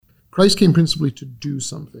Christ came principally to do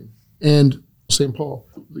something. And St. Paul,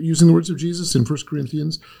 using the words of Jesus in 1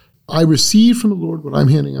 Corinthians, I received from the Lord what I'm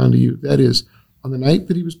handing on to you. That is, on the night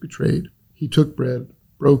that he was betrayed, he took bread,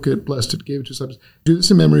 broke it, blessed it, gave it to his disciples. Do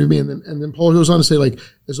this in memory of me. And then Paul goes on to say, like,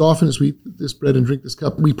 as often as we eat this bread and drink this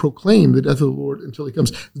cup, we proclaim the death of the Lord until he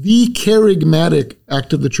comes. The charismatic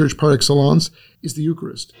act of the church par excellence is the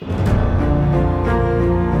Eucharist.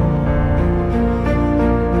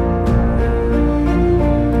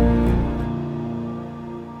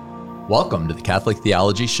 Welcome to the Catholic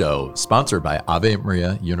Theology Show, sponsored by Ave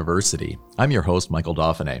Maria University. I'm your host, Michael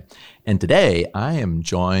Dauphiné, and today I am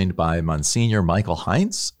joined by Monsignor Michael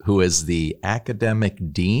Heinz, who is the Academic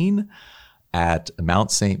Dean at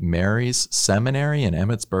Mount St. Mary's Seminary in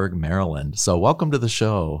Emmitsburg, Maryland. So welcome to the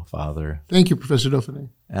show, Father. Thank you, Professor Dauphiné.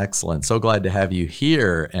 Excellent. So glad to have you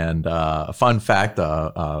here. And a fun fact,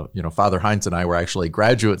 Father Heinz and I were actually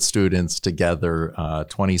graduate students together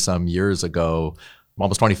 20-some years ago,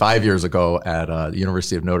 almost 25 years ago at the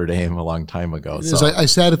University of Notre Dame a long time ago. So I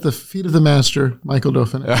sat at the feet of the master, Michael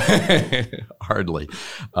Dauphiné. Hardly.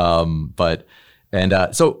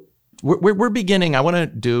 So we're beginning, I want to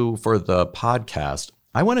do for the podcast,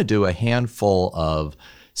 I want to do a handful of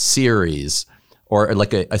series or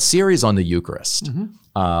like a series on the Eucharist. Mm-hmm.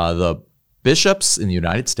 The bishops in the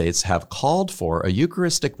United States have called for a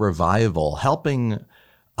Eucharistic revival, helping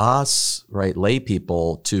us, lay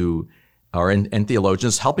people to and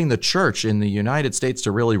theologians, helping the church in the United States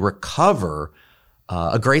to really recover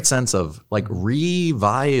a great sense of reviving.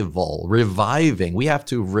 We have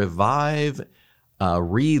to revive,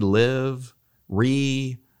 relive,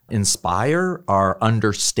 re-inspire our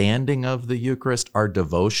understanding of the Eucharist, our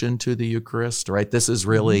devotion to the Eucharist, right? This is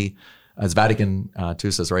really, as Vatican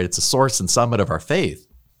II says, right, it's a source and summit of our faith.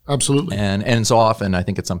 Absolutely. And so often I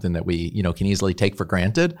think it's something that we, can easily take for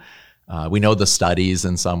granted. We know the studies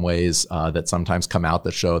in some ways that sometimes come out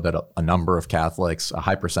that show that a number of Catholics, a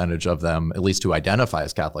high percentage of them, at least who identify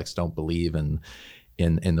as Catholics, don't believe in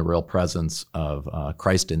the real presence of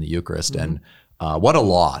Christ in the Eucharist. Mm-hmm. And what a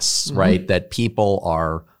loss, mm-hmm. right? That people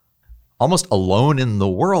are almost alone in the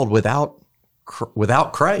world without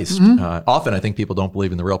Christ. Mm-hmm. Often I think people don't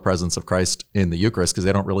believe in the real presence of Christ in the Eucharist because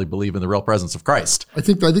they don't really believe in the real presence of Christ. I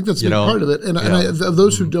think that's a big part of it. And of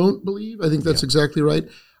those who don't believe, I think that's exactly right.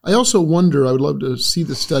 I also wonder, I would love to see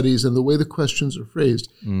the studies and the way the questions are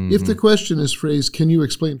phrased. Mm-hmm. If the question is phrased, can you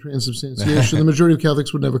explain transubstantiation? The majority of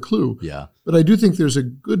Catholics wouldn't have a clue. Yeah. But I do think there's a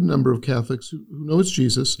good number of Catholics who know it's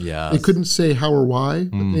Jesus. Yes. They couldn't say how or why,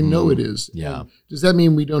 but they know it is. Yeah. And does that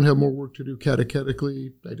mean we don't have more work to do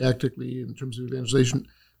catechetically, didactically, in terms of evangelization?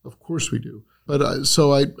 Of course we do. But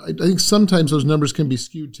so I think sometimes those numbers can be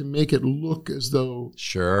skewed to make it look as though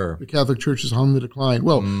the Catholic Church is on the decline.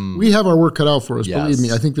 Well, we have our work cut out for us, believe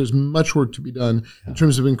me. I think there's much work to be done in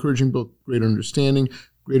terms of encouraging both greater understanding,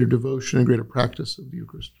 greater devotion, and greater practice of the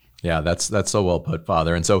Eucharist. Yeah, that's so well put,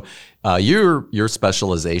 Father. And so your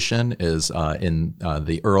specialization is in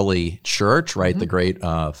the early church, right? Mm-hmm. The great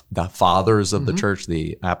the fathers of the church,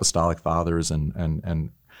 the apostolic fathers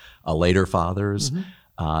and later fathers. Mm-hmm.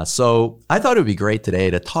 So I thought it would be great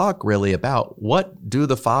today to talk really about what do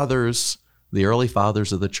the early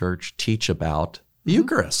fathers of the church teach about the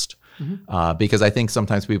Eucharist? Mm-hmm. Because I think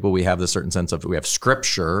sometimes we have this certain sense of we have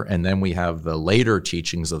Scripture and then we have the later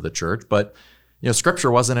teachings of the church, but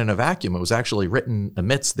Scripture wasn't in a vacuum. It was actually written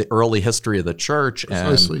amidst the early history of the church.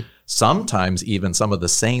 Precisely. And sometimes even some of the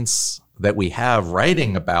saints that we have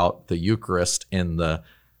writing about the Eucharist in the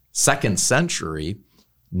 2nd century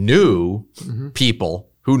knew people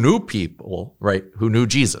who knew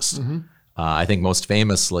Jesus. Mm-hmm. I think most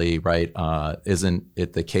famously, isn't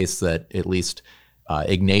it the case that at least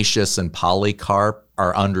Ignatius and Polycarp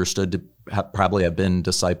are understood to probably have been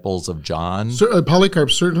disciples of John?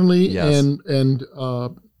 Polycarp certainly, yes. and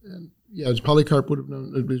Polycarp would have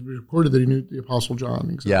known. It was reported that he knew the Apostle John.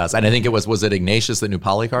 Exactly. Yes, and I think was it Ignatius that knew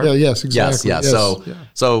Polycarp? Yeah, yes, exactly. Yes.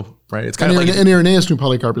 So right, it's kind of like Irenaeus knew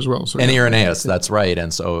Polycarp as well. So Irenaeus, that's right.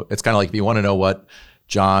 And so it's kind of like if you want to know what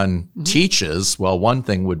John teaches, well, one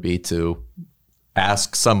thing would be to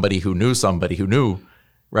ask somebody who knew,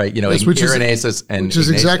 right? Yes, Irenaeus which is Ignatius.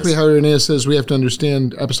 Exactly how Irenaeus says we have to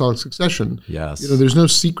understand apostolic succession. Yes. There's no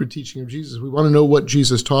secret teaching of Jesus. We want to know what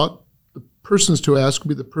Jesus taught. The persons to ask would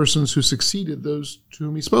be the persons who succeeded those to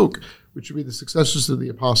whom he spoke, which would be the successors of the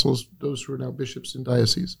apostles, those who are now bishops in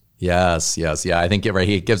dioceses. Yes. Yeah. I think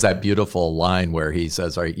he gives that beautiful line where he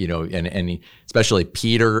says, especially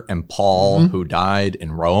Peter and Paul who died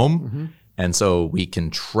in Rome, And so we can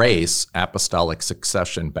trace apostolic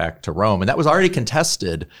succession back to Rome. And that was already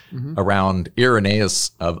contested around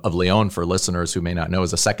Irenaeus of Lyon, for listeners who may not know,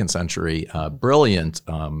 is a 2nd century brilliant,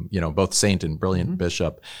 both saint and brilliant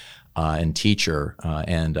bishop and teacher,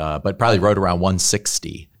 but probably wrote around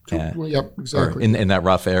 160. Yep, exactly. In that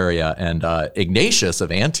rough area. And Ignatius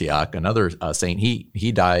of Antioch, another saint,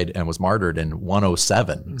 he died and was martyred in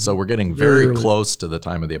 107. So we're getting very close to the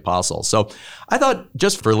time of the apostles. So I thought,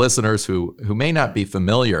 just for listeners who may not be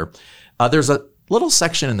familiar, there's a little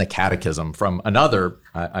section in the Catechism from another,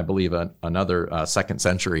 I believe, another 2nd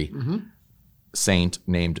century saint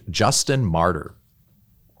named Justin Martyr.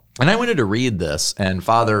 And I wanted to read this and,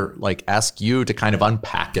 Father, ask you to kind of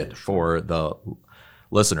unpack it for the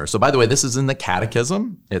listener. So, by the way, this is in the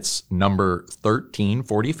Catechism. It's number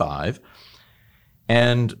 1345.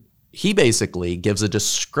 And he basically gives a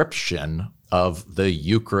description of the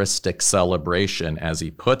Eucharistic celebration, as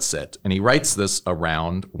he puts it. And he writes this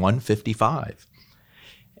around 155.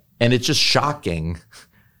 And it's just shocking.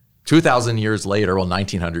 2,000 years later,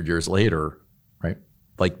 1,900 years later, right?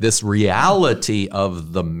 This reality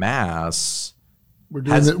of the Mass. We're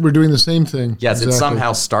doing the same thing. Yes, exactly. It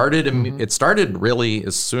somehow started. It started really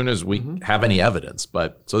as soon as we have any evidence.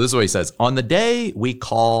 But so this is what he says: on the day we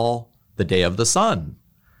call the Day of the Sun,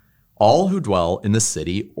 all who dwell in the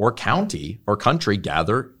city or county or country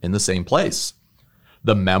gather in the same place.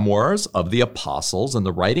 The memoirs of the apostles and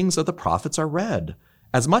the writings of the prophets are read,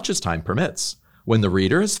 as much as time permits. When the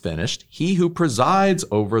reader is finished, he who presides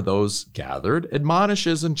over those gathered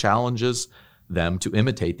admonishes and challenges them to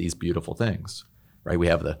imitate these beautiful things. Right, we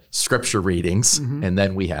have the scripture readings, and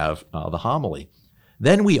then we have the homily.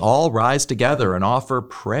 Then we all rise together and offer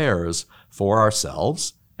prayers for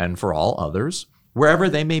ourselves and for all others, wherever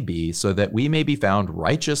they may be, so that we may be found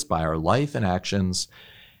righteous by our life and actions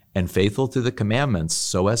and faithful to the commandments,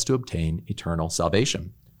 so as to obtain eternal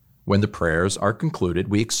salvation. When the prayers are concluded,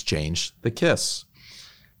 we exchange the kiss,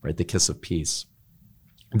 right, the kiss of peace.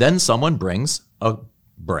 Then someone brings a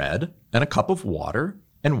bread and a cup of water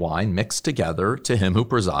and wine mixed together to him who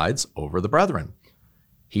presides over the brethren.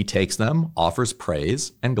 He takes them, offers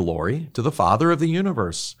praise and glory to the Father of the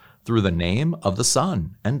universe through the name of the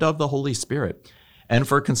Son and of the Holy Spirit. And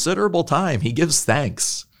for a considerable time, he gives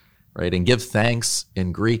thanks, right? And give thanks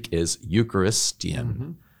in Greek is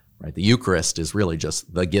Eucharistian, right? The Eucharist is really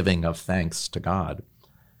just the giving of thanks to God.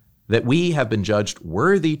 That we have been judged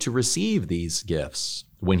worthy to receive these gifts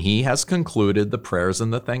when he has concluded the prayers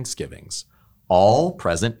and the thanksgivings. All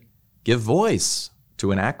present give voice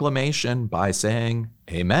to an acclamation by saying,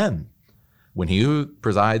 Amen. When he who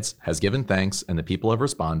presides has given thanks and the people have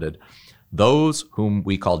responded, those whom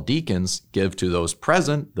we call deacons give to those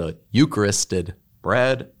present the Eucharisted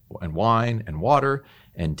bread and wine and water,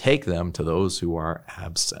 and take them to those who are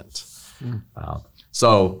absent.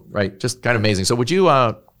 So, right, just kind of amazing. So would you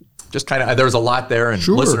just kind of, there's a lot there, and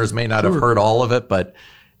listeners may not have heard all of it, but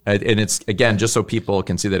and it's, again, just so people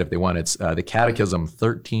can see that if they want, it's the Catechism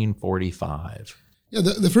 1345. Yeah,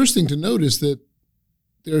 the first thing to note is that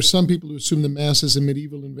there are some people who assume the Mass is a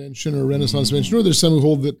medieval invention or a Renaissance invention, or there's some who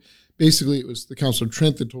hold that basically it was the Council of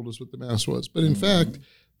Trent that told us what the Mass was. But in fact,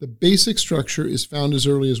 the basic structure is found as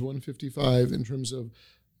early as 155 in terms of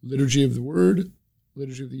liturgy of the Word,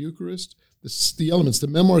 liturgy of the Eucharist, the elements, the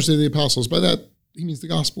memoirs of the apostles. By that, he means the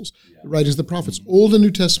Gospels, the writings of the prophets. Old and New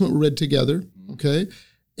Testament were read together, okay?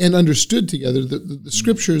 And understood together. The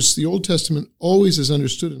scriptures, the Old Testament always is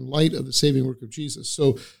understood in light of the saving work of Jesus.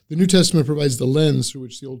 So the New Testament provides the lens through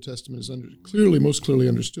which the Old Testament is most clearly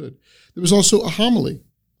understood. There was also a homily.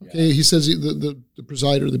 Okay, he says the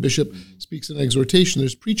presider, the bishop, speaks an exhortation.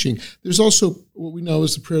 There's preaching. There's also what we know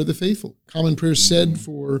as the prayer of the faithful, common prayers said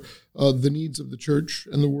for the needs of the church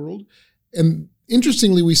and the world. And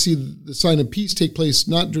interestingly, we see the sign of peace take place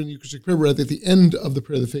not during the Eucharistic prayer, but at the end of the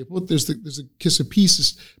prayer of the faithful. There's a kiss of peace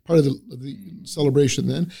as part of the celebration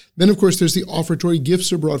then. Then, of course, there's the offertory.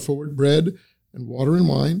 Gifts are brought forward, bread and water and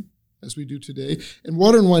wine, as we do today. And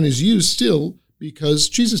water and wine is used still because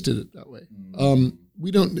Jesus did it that way. We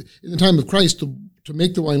don't, in the time of Christ, to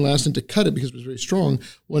make the wine last and to cut it because it was very strong,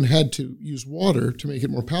 one had to use water to make it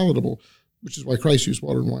more palatable, which is why Christ used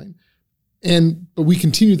water and wine. But we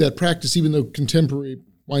continue that practice, even though contemporary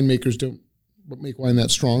winemakers don't make wine that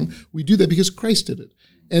strong. We do that because Christ did it.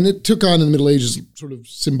 And it took on in the Middle Ages sort of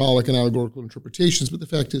symbolic and allegorical interpretations, but the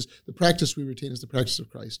fact is the practice we retain is the practice of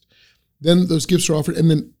Christ. Then those gifts are offered,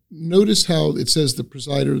 and then notice how it says the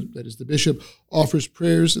presider, that is the bishop, offers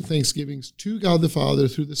prayers and thanksgivings to God the Father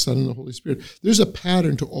through the Son and the Holy Spirit. There's a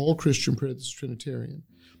pattern to all Christian prayer that's Trinitarian.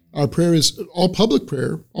 Our prayer is,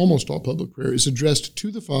 almost all public prayer is addressed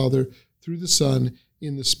to the Father through the Son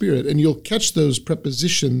in the Spirit. And you'll catch those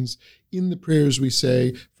prepositions in the prayers we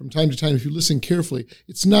say from time to time if you listen carefully.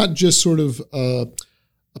 It's not just sort of a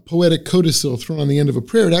poetic codicil thrown on the end of a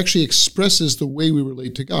prayer. It actually expresses the way we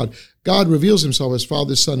relate to God. God reveals himself as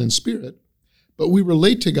Father, Son, and Spirit, but we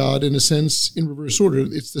relate to God in a sense in reverse order.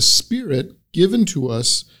 It's the Spirit given to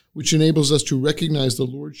us which enables us to recognize the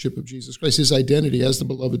lordship of Jesus Christ, his identity as the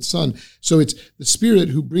beloved Son. So it's the Spirit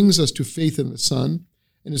who brings us to faith in the Son,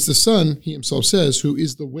 and it's the Son, he himself says, who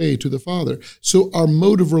is the way to the Father. So our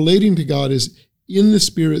mode of relating to God is in the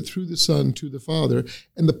Spirit, through the Son, to the Father.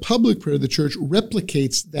 And the public prayer of the Church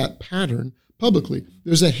replicates that pattern publicly.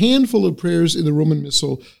 There's a handful of prayers in the Roman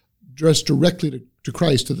Missal addressed directly to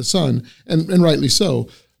Christ, to the Son, and rightly so,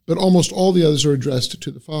 but almost all the others are addressed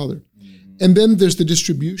to the Father. And then there's the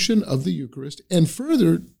distribution of the Eucharist. And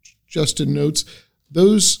further, Justin notes,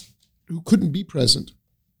 those who couldn't be present,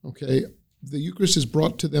 okay, the Eucharist is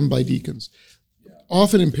brought to them by deacons.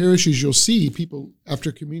 Often in parishes, you'll see people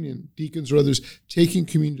after communion, deacons or others, taking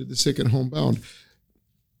communion to the sick and homebound.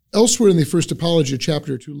 Elsewhere in the First Apology, a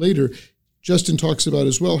chapter or two later, Justin talks about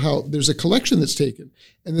as well how there's a collection that's taken,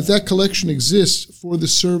 and that collection exists for the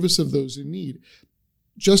service of those in need.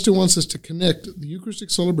 Justin wants us to connect the Eucharistic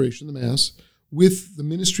celebration, the Mass, with the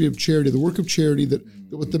ministry of charity, the work of charity that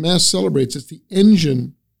what the Mass celebrates. It's the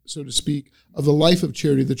engine, so to speak, of the life of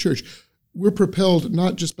charity of the Church. We're propelled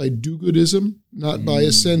not just by do-goodism, not by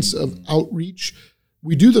a sense of outreach.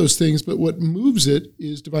 We do those things, but what moves it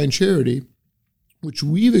is divine charity, which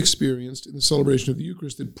we've experienced in the celebration of the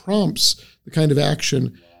Eucharist that prompts the kind of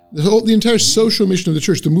action. The entire social mission of the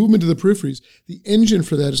Church, the movement to the peripheries, the engine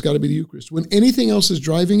for that has got to be the Eucharist. When anything else is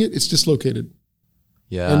driving it, it's dislocated.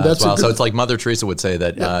 Yeah, and that's so it's like Mother Teresa would say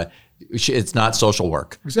that it's not social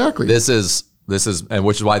work. Exactly. This is, and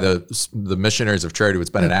which is why the missionaries of charity would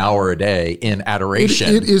spend an hour a day in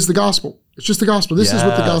adoration. It is the gospel. It's just the gospel. This is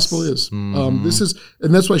what the gospel is. And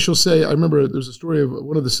that's why she'll say, I remember there's a story of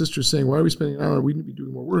one of the sisters saying, why are we spending an hour? We need to be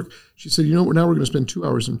doing more work. She said, now we're going to spend 2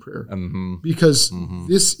 hours in prayer because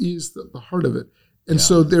this is the heart of it. And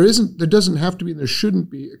so there doesn't have to be, and there shouldn't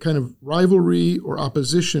be a kind of rivalry or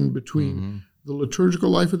opposition between the liturgical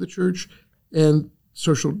life of the Church and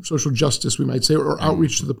social justice, we might say, or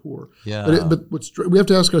outreach to the poor. Yeah. But we have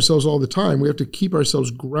to ask ourselves all the time, we have to keep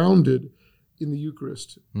ourselves grounded in the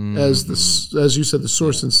Eucharist as you said, the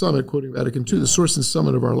source and summit, quoting Vatican II, the source and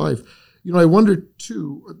summit of our life. I wonder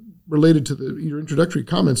too, related to your introductory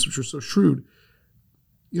comments, which are so shrewd,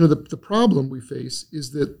 the problem we face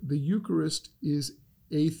is that the Eucharist is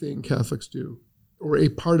a thing Catholics do, or a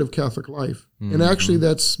part of Catholic life. And actually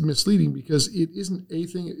that's misleading because it isn't a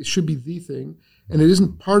thing, it should be the thing, and it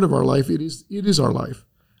isn't part of our life, it is our life.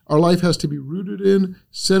 Our life has to be rooted in,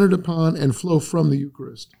 centered upon, and flow from the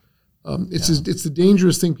Eucharist. It's the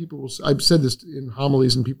dangerous thing people will say. I've said this in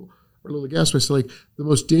homilies and people are a little aghast. I say, the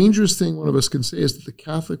most dangerous thing one of us can say is that the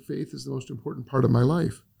Catholic faith is the most important part of my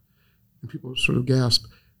life. And people sort of gasp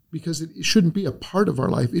because it shouldn't be a part of our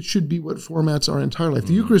life. It should be what formats our entire life.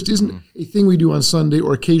 The Eucharist isn't a thing we do on Sunday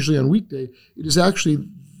or occasionally on weekday. It is actually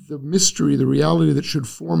the mystery, the reality that should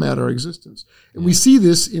format our existence. And we see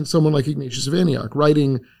this in someone like Ignatius of Antioch,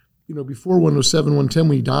 writing before 107, 110,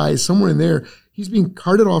 when he dies, somewhere in there, he's being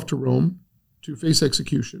carted off to Rome to face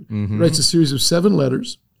execution. He writes a series of 7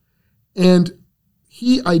 letters, and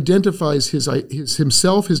he identifies his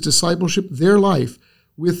himself, his discipleship, their life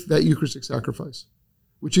with that Eucharistic sacrifice,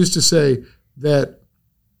 which is to say that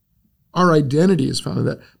our identity is found in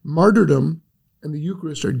that. Martyrdom and the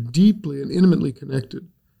Eucharist are deeply and intimately connected,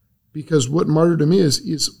 because what martyrdom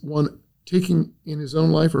is one taking in his own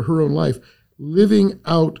life or her own life, living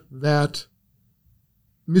out that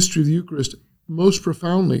mystery of the Eucharist most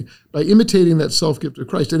profoundly by imitating that self-gift of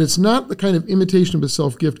Christ. And it's not the kind of imitation of a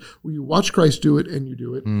self-gift where you watch Christ do it and you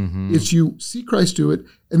do it. It's you see Christ do it,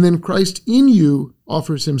 and then Christ in you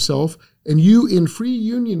offers himself, and you in free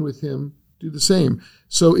union with him do the same.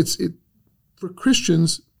 So for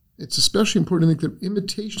Christians, it's especially important to think that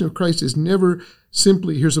imitation of Christ is never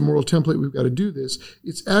simply, here's a moral template, we've got to do this.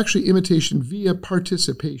 It's actually imitation via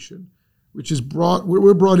participation, which is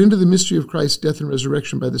we're brought into the mystery of Christ's death and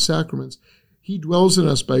resurrection by the sacraments. He dwells in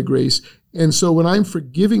us by grace. And so when I'm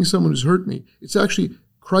forgiving someone who's hurt me, it's actually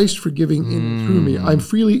Christ forgiving in and through me. I'm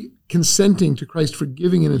freely consenting to Christ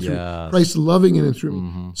forgiving in and through me, Christ loving in and through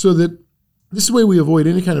me. So that this is the way we avoid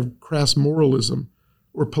any kind of crass moralism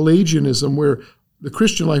or Pelagianism, where the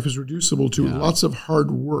Christian life is reducible to lots of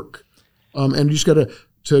hard work. And you just got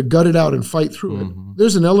to gut it out and fight through it.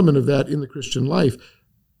 There's an element of that in the Christian life,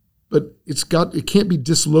 but it can't be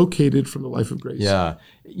dislocated from the life of grace. Yeah.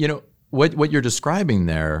 What you're describing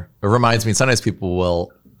there, it reminds me, sometimes people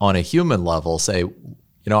will on a human level say,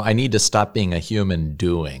 I need to stop being a human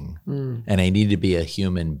doing and I need to be a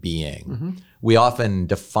human being. We often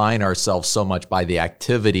define ourselves so much by the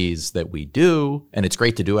activities that we do, and it's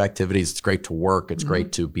great to do activities, it's great to work, it's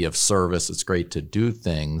great to be of service, it's great to do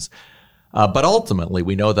things. But ultimately,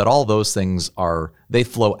 we know that all those things they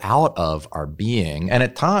flow out of our being, and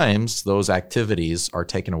at times those activities are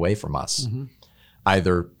taken away from us,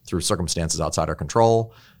 either through circumstances outside our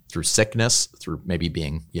control, through sickness, through maybe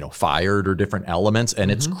being, fired or different elements,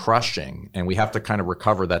 and it's crushing. And we have to kind of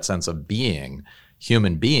recover that sense of being,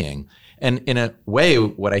 human being. And in a way,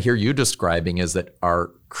 what I hear you describing is that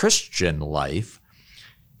our Christian life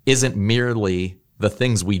isn't merely the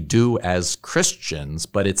things we do as Christians,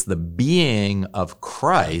 but it's the being of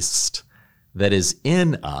Christ that is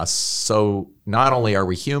in us. So not only are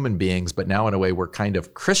we human beings, but now in a way we're kind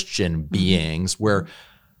of Christian beings where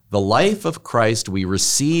the life of Christ we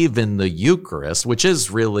receive in the Eucharist, which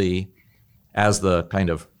is really as the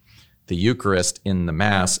Eucharist in the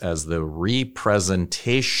Mass as the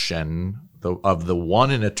representation of the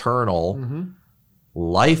one and eternal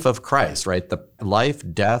life of Christ, right? The life,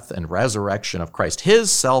 death, and resurrection of Christ,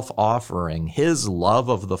 his self-offering, his love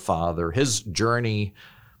of the Father, his journey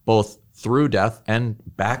both through death and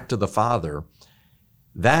back to the Father.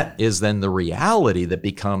 That is then the reality that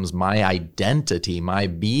becomes my identity, my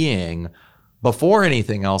being, before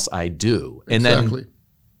anything else I do. Exactly.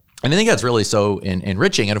 And I think that's really so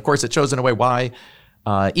enriching. And of course, it shows in a way why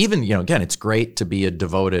even, again, it's great to be a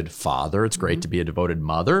devoted father. It's great to be a devoted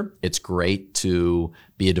mother. It's great to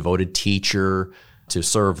be a devoted teacher, to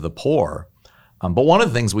serve the poor. But one of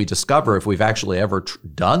the things we discover if we've actually ever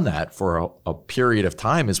done that for a period of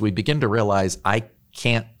time is we begin to realize I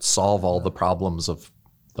can't solve all the problems of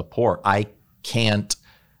the poor. I can't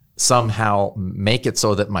somehow make it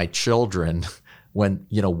so that my children,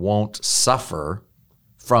 won't suffer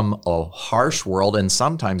from a harsh world and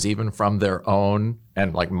sometimes even from their own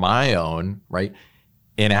and like my own, right,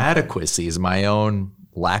 inadequacies, my own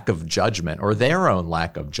lack of judgment or their own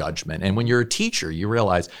lack of judgment. And when you're a teacher, you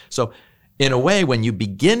realize, so in a way, when you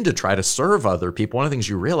begin to try to serve other people, one of the things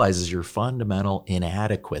you realize is your fundamental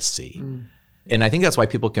inadequacy. And I think that's why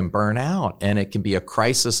people can burn out and it can be a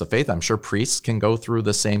crisis of faith. I'm sure priests can go through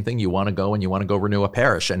the same thing. You want to go renew a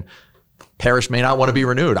parish and parish may not want to be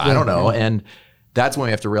renewed. I don't know. And that's when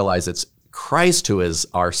we have to realize it's Christ who is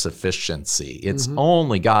our sufficiency. It's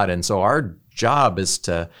only God. And so our job is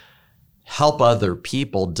to help other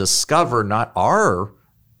people discover not our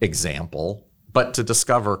example, but to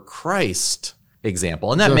discover Christ's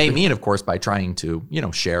example. And that may mean, of course, by trying to,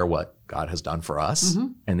 share what God has done for us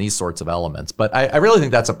and these sorts of elements. But I really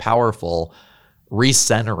think that's a powerful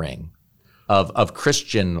recentering of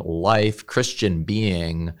Christian life, Christian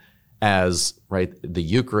being as, right, the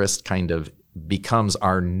Eucharist kind of becomes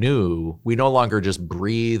our new, we no longer just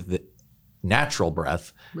breathe natural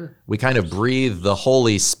breath. We kind of breathe the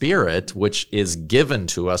Holy Spirit, which is given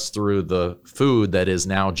to us through the food that is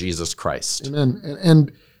now Jesus Christ. Amen.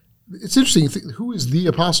 And it's interesting, who is the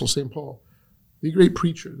apostle, St. Paul? The great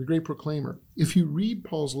preacher, the great proclaimer. If you read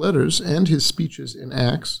Paul's letters and his speeches in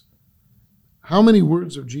Acts, how many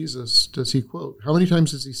words of Jesus does he quote? How many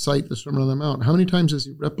times does he cite the Sermon on the Mount? How many times does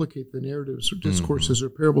he replicate the narratives or discourses or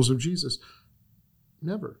parables of Jesus?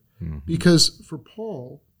 Never. Because for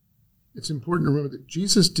Paul, it's important to remember that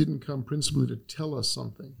Jesus didn't come principally to tell us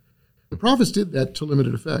something. The prophets did that to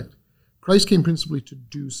limited effect. Christ came principally to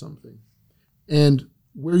do something. And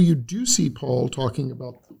where you do see Paul talking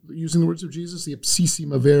about using the words of Jesus, the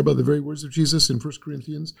ipsissima verba, the very words of Jesus in 1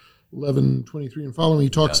 Corinthians 11:23 and following, he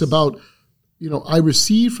talks about, I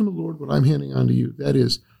received from the Lord what I'm handing on to you. That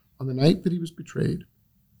is, on the night that he was betrayed,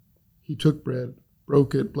 he took bread,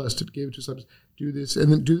 broke it, blessed it, gave it to his disciples. Do this,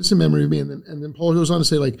 and then do this in memory of me. And then Paul goes on to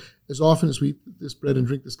say, as often as we eat this bread and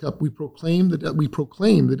drink this cup, we proclaim the death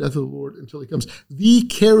of the Lord until he comes. The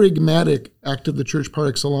charismatic act of the church par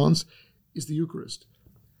excellence is the Eucharist.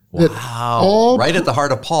 Wow! Right at the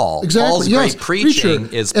heart of Paul. Exactly. Paul's great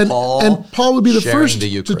preaching is Paul. And Paul would be the first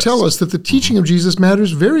to tell us that the teaching of Jesus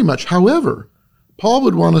matters very much. However, Paul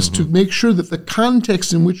would want us to make sure that the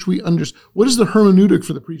context in which we understand, what is the hermeneutic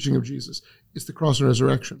for the preaching of Jesus? It's the cross and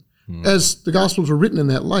resurrection. As the Gospels were written in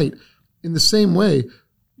that light, in the same way,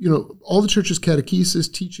 all the church's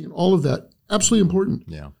catechesis, teaching, and all of that, absolutely important.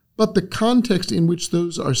 Yeah. But the context in which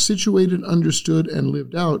those are situated, understood, and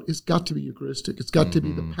lived out has got to be Eucharistic. It's got to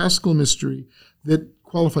be the Paschal mystery that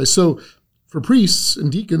qualifies. So for priests and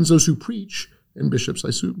deacons, those who preach, and bishops, I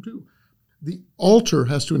assume too, the altar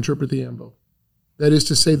has to interpret the ambo. That is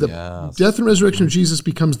to say, the death and resurrection of Jesus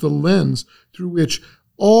becomes the lens through which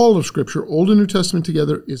all of Scripture, Old and New Testament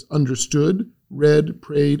together, is understood, read,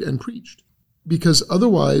 prayed, and preached. Because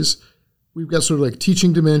otherwise, we've got sort of like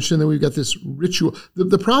teaching dimension, then we've got this ritual.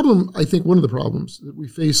 The problem, I think one of the problems that we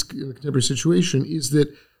face in the contemporary situation is that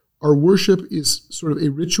our worship is sort of a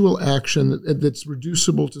ritual action that's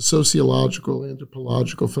reducible to sociological,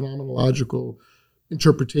 anthropological, phenomenological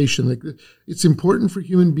interpretation. Like, it's important for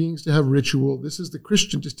human beings to have ritual. This is the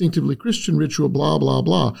Christian, distinctively Christian ritual, blah, blah,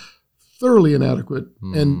 blah. Thoroughly inadequate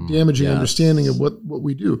and damaging understanding of what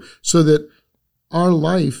we do. So that our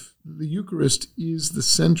life, the Eucharist, is the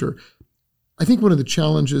center. I think one of the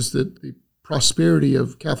challenges that the prosperity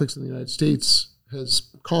of Catholics in the United States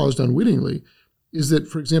has caused unwittingly is that,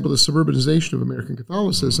 for example, the suburbanization of American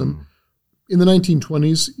Catholicism in the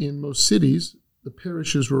 1920s in most cities, the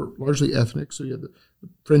parishes were largely ethnic. So you had the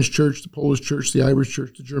French church, the Polish church, the Irish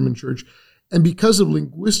church, the German church. And because of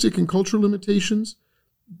linguistic and cultural limitations,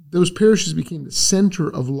 those parishes became the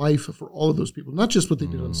center of life for all of those people, not just what they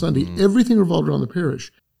did on Sunday. Everything revolved around the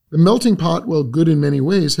parish. The melting pot, while good in many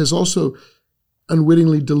ways, has also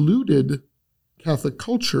unwittingly diluted Catholic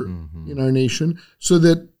culture in our nation, so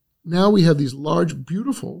that now we have these large,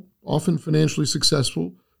 beautiful, often financially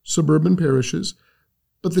successful suburban parishes.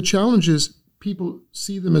 But the challenge is people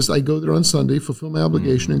see them as, I go there on Sunday, fulfill my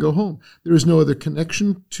obligation, and go home. There is no other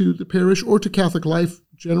connection to the parish or to Catholic life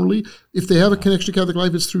generally. If they have a connection to Catholic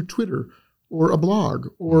life, it's through Twitter or a blog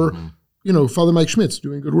or, Father Mike Schmitz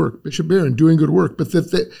doing good work, Bishop Barron doing good work, but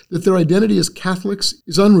that their identity as Catholics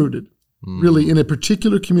is unrooted, really, in a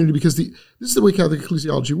particular community, because this is the way Catholic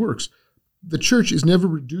ecclesiology works. The church is never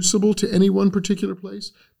reducible to any one particular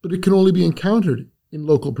place, but it can only be encountered in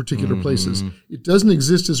local particular places. It doesn't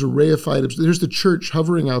exist as a reified, there's the church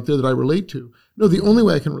hovering out there that I relate to. No, the only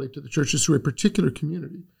way I can relate to the church is through a particular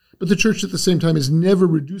community. But the church at the same time is never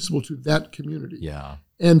reducible to that community. Yeah.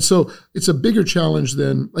 And so it's a bigger challenge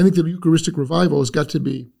than, I think the Eucharistic revival has got to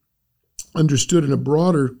be understood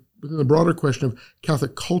within the broader question of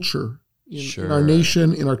Catholic culture in our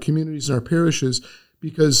nation, in our communities, in our parishes,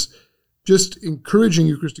 because just encouraging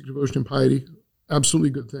Eucharistic devotion and piety,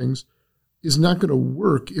 absolutely good things, is not going to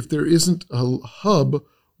work if there isn't a hub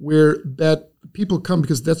where that people come,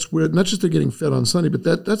 because that's where not just they're getting fed on Sunday, but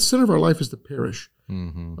that center of our life is the parish.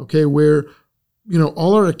 Okay, where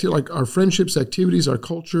all our like our friendships, activities, our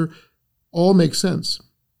culture, all make sense.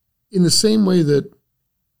 In the same way that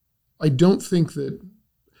I don't think that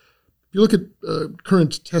if you look at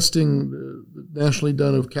current testing nationally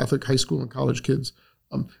done of Catholic high school and college kids,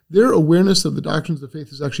 their awareness of the doctrines of the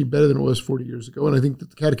faith is actually better than it was 40 years ago. And I think that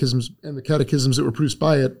the catechisms that were produced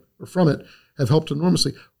by it or from it have helped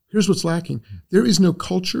enormously. Here's what's lacking. There is no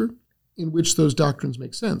culture in which those doctrines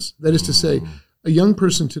make sense. That is to say, a young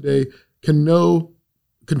person today can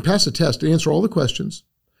pass a test and answer all the questions,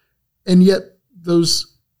 and yet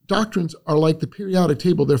those doctrines are like the periodic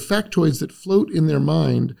table. They're factoids that float in their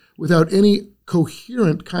mind without any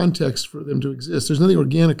coherent context for them to exist. There's nothing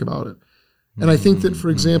organic about it. And I think that, for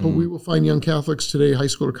example, we will find young Catholics today, high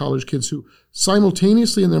school or college kids, who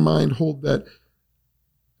simultaneously in their mind hold that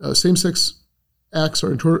same-sex acts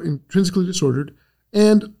are intrinsically disordered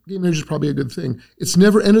and gay marriage is probably a good thing. It's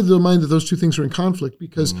never entered their mind that those two things are in conflict,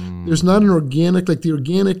 because there's not an organic,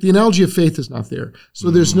 the analogy of faith is not there. So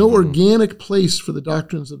there's no organic place for the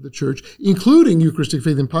doctrines of the church, including Eucharistic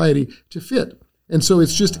faith and piety, to fit. And so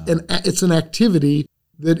it's just it's an activity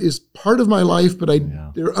that is part of my life, but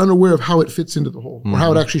they're unaware of how it fits into the whole, or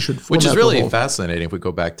how it actually should form. Which is really fascinating if we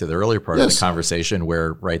go back to the earlier part of the conversation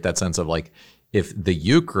where, that sense of like, if the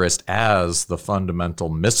Eucharist as the fundamental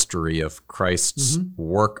mystery of Christ's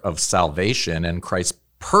work of salvation and Christ's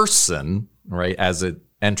person, as it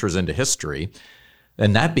enters into history,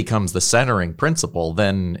 and that becomes the centering principle,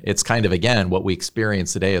 then it's kind of, again, what we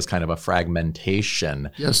experience today is kind of a fragmentation.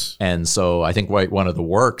 Yes. And so I think one of the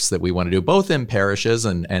works that we want to do, both in parishes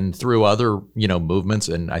and through other, movements,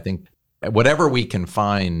 and I think whatever we can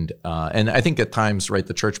find, and I think at times,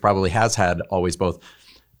 the church probably has had always both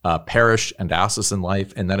parish and diocesan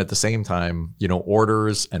life, and then at the same time,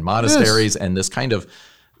 orders and monasteries, and this kind of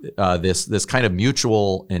this kind of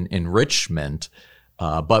mutual enrichment.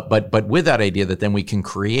 But with that idea that then we can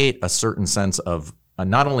create a certain sense of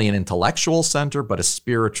not only an intellectual center, but a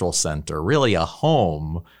spiritual center, really a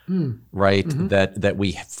home, that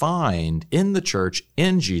we find in the church,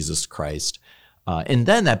 in Jesus Christ. And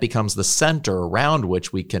then that becomes the center around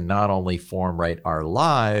which we can not only form our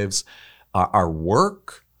lives, our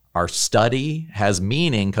work, our study has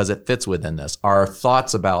meaning because it fits within this. Our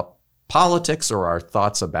thoughts about politics, or our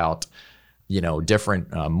thoughts about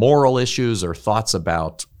different moral issues, or thoughts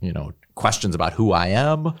about, questions about who I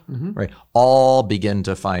am, all begin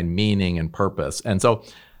to find meaning and purpose. And so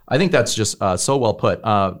I think that's just so well put.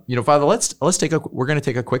 Father, we're going to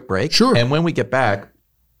take a quick break. Sure. And when we get back,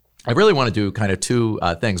 I really want to do kind of two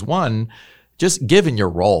things. One, just given your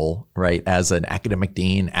role, right, as an academic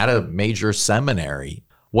dean at a major seminary,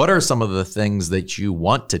 what are some of the things that you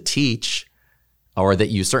want to teach, or that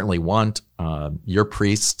you certainly want your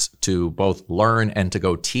priests to both learn and to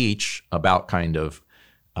go teach about kind of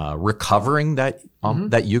recovering that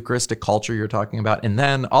Eucharistic culture you're talking about? And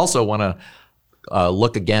then also want to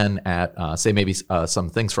look again at, say, maybe some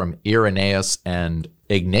things from Irenaeus and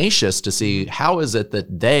Ignatius to see how is it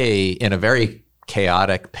that they, in a very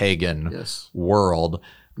chaotic pagan world,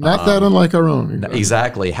 not that unlike our own.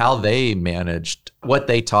 Exactly, how they managed what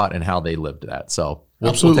they taught and how they lived that. So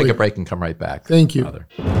we'll take a break and come right back. Thank you. Father.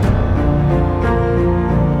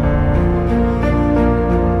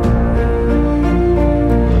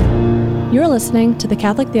 You're listening to the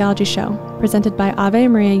Catholic Theology Show, presented by Ave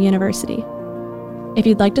Maria University. If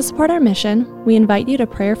you'd like to support our mission, we invite you to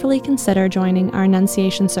prayerfully consider joining our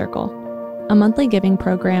Annunciation Circle, a monthly giving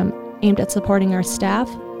program aimed at supporting our staff,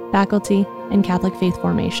 faculty, and Catholic faith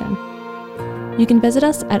formation. You can visit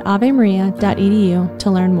us at avemaria.edu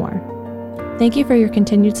to learn more. Thank you for your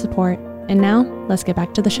continued support, and now let's get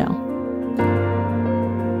back to the show.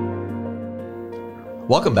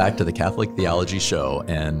 Welcome back to the Catholic Theology Show,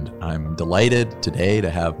 and I'm delighted today to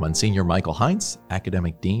have Monsignor Michael Heinz,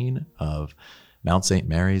 Academic Dean of Mount St.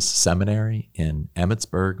 Mary's Seminary in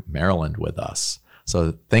Emmitsburg, Maryland, with us.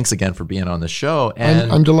 So thanks again for being on the show.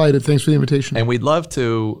 And I'm delighted. Thanks for the invitation. And I'd love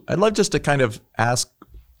just to kind of ask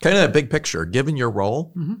kind of that big picture, given your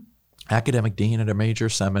role, academic dean at a major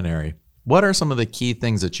seminary, what are some of the key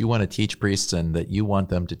things that you want to teach priests and that you want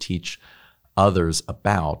them to teach others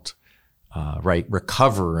about,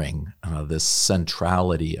 recovering this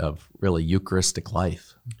centrality of really Eucharistic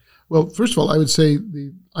life? Well, first of all, I would say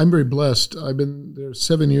I'm very blessed. I've been there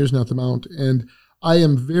 7 years now at the Mount, and I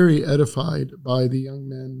am very edified by the young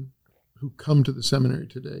men who come to the seminary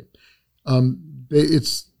today.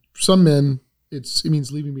 It's some men. It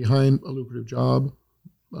means leaving behind a lucrative job.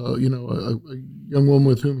 A young woman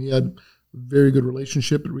with whom he had a very good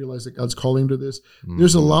relationship and realized that God's calling him to this. Mm-hmm.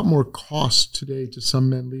 There's a lot more cost today to some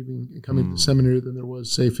men leaving and coming to the seminary than there was,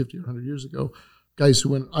 say, 50 or 100 years ago. Guys I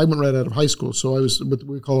went right out of high school, so I was what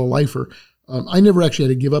we call a lifer. I never actually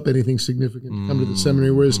had to give up anything significant to come to the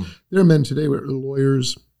seminary, whereas there are men today,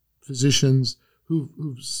 lawyers, physicians, who've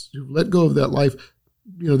let go of that life.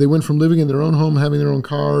 They went from living in their own home, having their own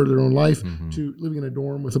car, their own life, to living in a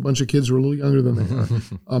dorm with a bunch of kids who are a little younger than they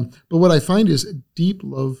are. But what I find is a deep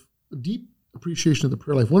love, a deep appreciation of the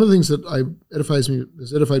prayer life. One of the things that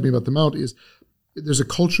has edified me about the Mount is there's a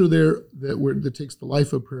culture there that takes the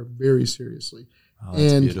life of prayer very seriously. Oh,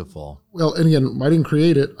 that's beautiful. Well, and again, I didn't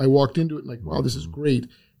create it. I walked into it and wow, this is great.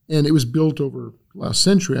 And it was built over last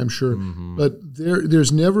century, I'm sure. But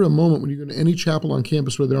there's never a moment when you go to any chapel on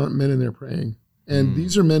campus where there aren't men in there praying. And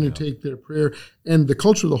these are men who take their prayer. And the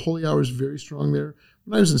culture of the Holy Hour is very strong there.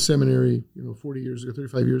 When I was in seminary, 40 years ago,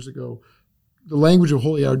 35 years ago, the language of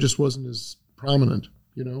Holy Hour just wasn't as prominent,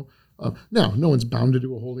 Now, no one's bound to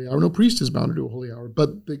do a holy hour. No priest is bound to do a holy hour. But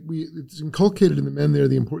it's inculcated in the men there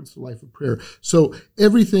the importance of the life of prayer. So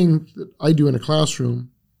everything that I do in a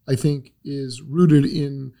classroom, I think, is rooted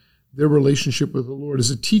in their relationship with the Lord. As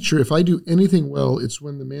a teacher, if I do anything well, it's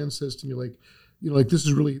when the man says to me,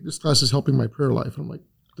 this class is helping my prayer life. And I'm like,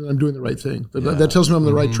 then I'm doing the right thing. That tells me I'm on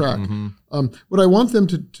the right track. What I want them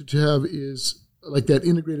to have is like that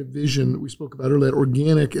integrated vision that we spoke about earlier, that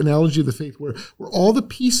organic analogy of the faith, where all the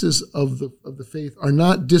pieces of the faith are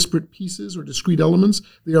not disparate pieces or discrete elements.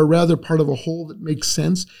 They are rather part of a whole that makes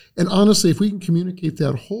sense. And honestly, if we can communicate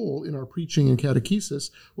that whole in our preaching and catechesis,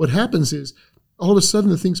 what happens is all of a sudden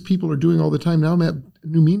the things people are doing all the time now have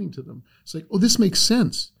new meaning to them. It's like, oh, this makes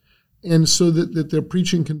sense. And so that their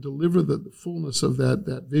preaching can deliver the fullness of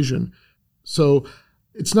that vision. So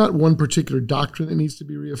it's not one particular doctrine that needs to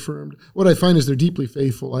be reaffirmed. What I find is they're deeply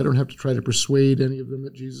faithful. I don't have to try to persuade any of them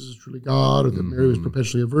that Jesus is truly God, or that Mary was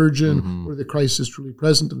perpetually a virgin, or that Christ is truly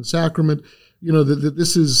present in the sacrament. That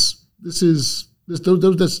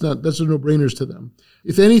that's no-brainers to them.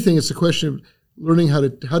 If anything, it's a question of learning how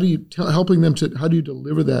do you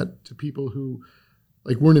deliver that to people who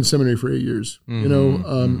weren't in seminary for 8 years.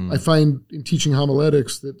 I find in teaching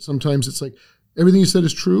homiletics that sometimes it's like everything you said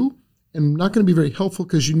is true, and not going to be very helpful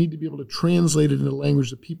because you need to be able to translate it into language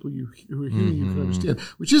that people who are hearing you can understand,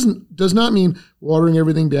 which does not mean watering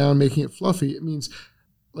everything down, making it fluffy. It means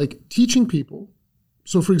teaching people.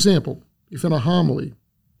 So, for example, if in a homily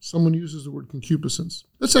someone uses the word concupiscence,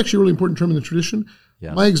 that's actually a really important term in the tradition.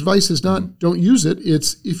 Yeah. My advice is not don't use it.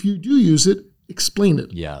 It's if you do use it, explain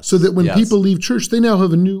it. Yes. So that when Yes. people leave church, they now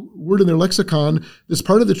have a new word in their lexicon that's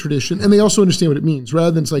part of the tradition, and they also understand what it means,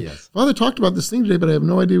 rather than it's like, Yes. Father talked about this thing today, but I have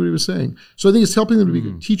no idea what he was saying. So I think it's helping them to be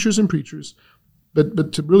good teachers and preachers,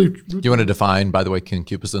 but to really... Do you want to define, by the way,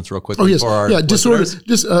 concupiscence real quickly? Oh, yes. For our Disorder,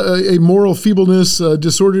 listeners? a moral feebleness,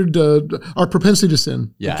 disordered, our propensity to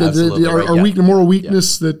sin. Yeah, absolutely. Our Right, weak, moral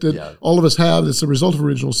weakness that Yeah. all of us have that's a result of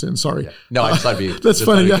original sin. Sorry. No, I just thought it'd be That's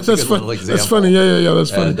funny. Yeah, that's funny. That's funny. Yeah,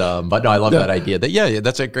 that's funny. And, but no, I love that idea.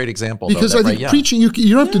 That's a great example. Because I think preaching, you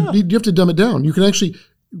don't have to, you have to dumb it down. You can actually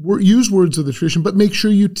use words of the tradition, but make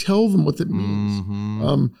sure you tell them what that means.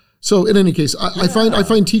 Mm-hmm. So in any case, I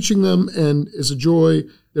find teaching them and is a joy.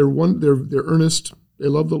 They're earnest. They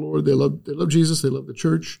love the Lord. They love Jesus. They love the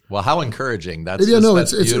church. Well, how encouraging! That's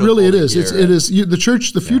it's really it is. It is. The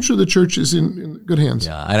church. The future of the church is in good hands.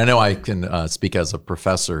 Yeah, and I know I can speak as a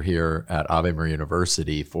professor here at Ave Maria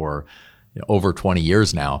University for over 20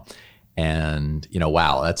 years now, and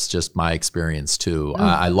wow, that's just my experience too.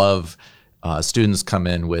 I love students come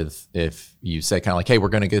in with, if you say kind of like, hey, we're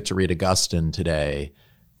going to get to read Augustine today.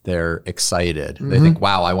 They're excited. They think,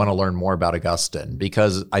 wow, I want to learn more about Augustine,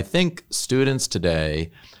 because I think students today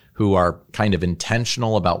who are kind of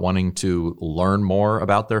intentional about wanting to learn more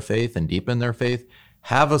about their faith and deepen their faith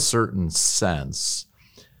have a certain sense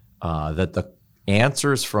that the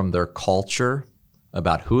answers from their culture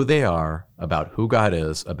about who they are, about who God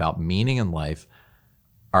is, about meaning in life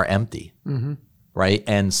are empty. Right.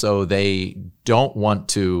 And so they don't want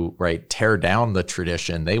to tear down the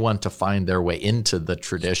tradition. They want to find their way into the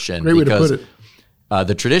tradition. Great way to put it.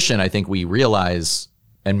 The tradition, I think we realize,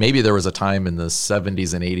 and maybe there was a time in the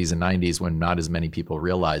 70s and 80s and 90s when not as many people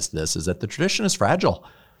realized this, is that the tradition is fragile.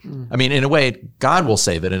 I mean, in a way, God will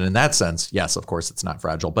save it. And in that sense, yes, of course, it's not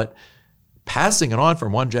fragile. But passing it on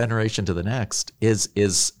from one generation to the next is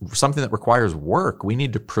something that requires work. We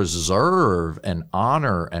need to preserve and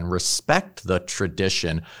honor and respect the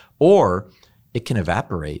tradition, or it can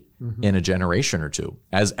evaporate in a generation or two,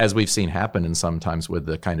 as we've seen happen in sometimes with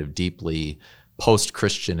the kind of deeply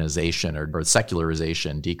post-Christianization or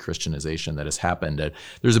secularization, de-Christianization that has happened.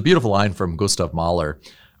 There's a beautiful line from Gustav Mahler,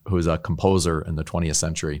 who's a composer in the 20th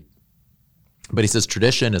century. But he says,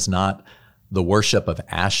 tradition is not the worship of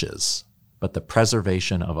ashes, but the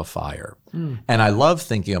preservation of a fire. And I love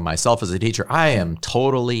thinking of myself as a teacher. I am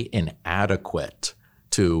totally inadequate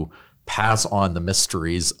to pass on the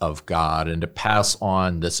mysteries of God and to pass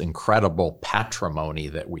on this incredible patrimony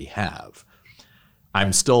that we have.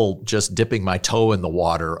 I'm still just dipping my toe in the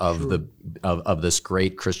water of of this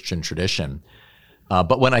great Christian tradition.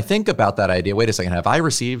 But when I think about that idea, wait a second, have I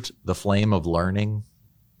received the flame of learning?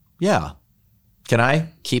 Yeah. Can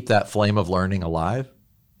I keep that flame of learning alive?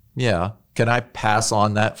 Yeah. Can I pass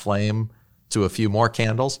on that flame to a few more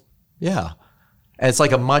candles? Yeah. And it's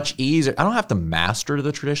like a much easier, I don't have to master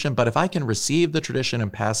the tradition, but if I can receive the tradition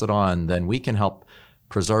and pass it on, then we can help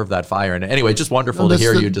preserve that fire. And anyway, just wonderful to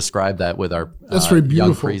hear you describe that with our that's very beautiful.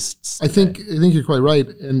 Young priests. I think you're quite right.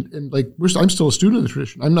 And like I'm still a student of the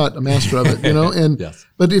tradition. I'm not a master of it, And Yes.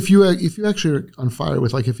 But if you actually are on fire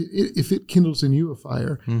with, like, if it kindles in you a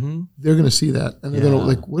fire, they're going to see that, and they're going to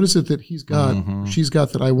like, what is it that he's got, she's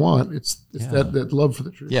got that I want? It's that love for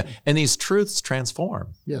the tradition. Yeah, and these truths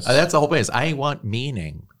transform. Yes. That's the whole point. Is I want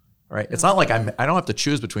meaning, right? It's not like I don't have to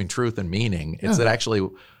choose between truth and meaning. It's that actually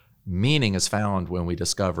meaning is found when we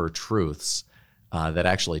discover truths that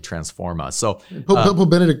actually transform us. So Pope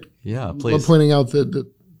Benedict, please, pointing out that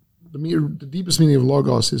the deepest meaning of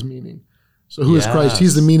Logos is meaning. So who is Christ?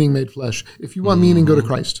 He's the meaning made flesh. If you want meaning, go to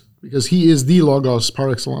Christ, because he is the Logos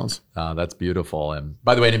par excellence. That's beautiful. And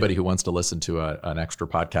by the way, anybody who wants to listen to an extra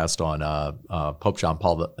podcast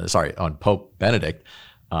on Pope Benedict,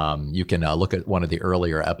 you can look at one of the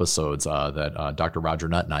earlier episodes that Dr. Roger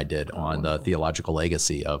Nutt and I did on the theological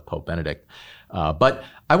legacy of Pope Benedict. But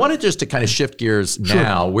I wanted just to kind of shift gears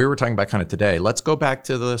now. We were talking about kind of today. Let's go back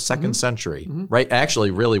to the second century, right?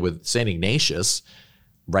 Actually, really with St. Ignatius,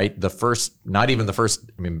 right? Not even the first,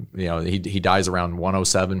 I mean, he dies around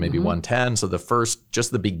 107, maybe 110. So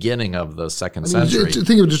just the beginning of the second century.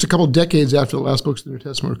 Think of it just a couple decades after the last books of the New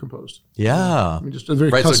Testament were composed. Yeah. I mean, just a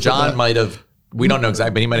very right. So John might have, we don't know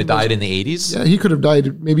exactly, but he might have died in the 80s. Yeah, he could have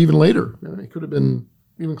died maybe even later. He could have been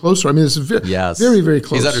even closer. I mean, this is very, very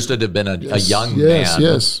close. He's understood to have been a young man.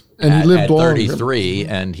 Yes. And he lived at long. 33,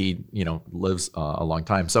 and he, lives a long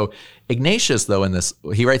time. So Ignatius, though,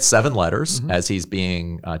 he writes 7 letters as he's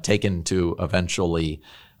being taken to eventually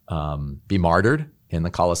be martyred in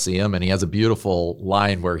the Colosseum. And he has a beautiful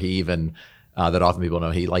line where he even, that often people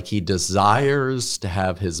know, he desires to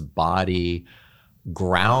have his body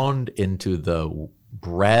ground into the Mm-hmm.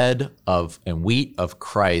 bread and wheat of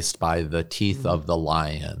Christ by the teeth of the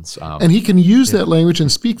lions. And he can use that language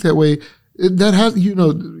and speak that way. That has,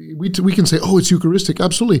 we can say, oh, it's Eucharistic.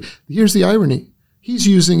 Absolutely. Here's the irony. He's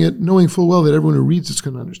using it knowing full well that everyone who reads it's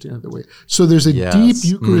going to understand it that way. So there's a deep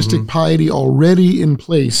Eucharistic piety already in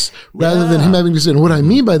place rather than him having to say, and what I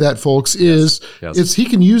mean by that, folks, is he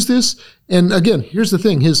can use this. And again, here's the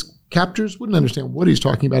thing. His captors wouldn't understand what he's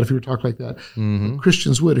talking about if he were talking like that. Mm-hmm.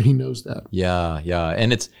 Christians would, and he knows that. Yeah.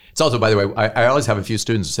 And it's also, by the way, I always have a few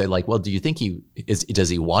students who say, like, well, do you think does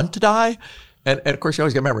he want to die? And of course, you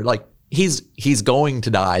always got to remember, like, he's going to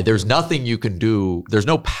die. There's nothing you can do. There's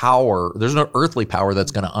no power. There's no earthly power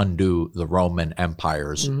that's going to undo the Roman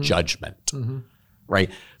Empire's judgment, right?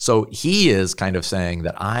 So he is kind of saying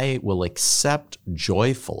that I will accept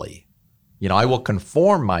joyfully. I will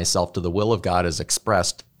conform myself to the will of God as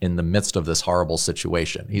expressed in the midst of this horrible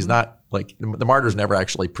situation. He's not like the martyrs never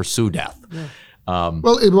actually pursue death. Yeah.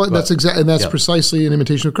 That's precisely an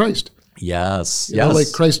imitation of Christ. Yes.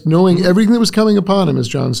 Like Christ knowing everything that was coming upon him, as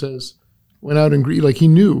John says, went out and like he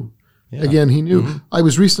knew. Yeah. Again, he knew. Mm-hmm. I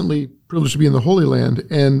was recently privileged to be in the Holy Land,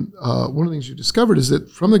 and one of the things you discovered is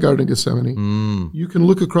that from the Garden of Gethsemane, you can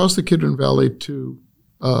look across the Kidron Valley to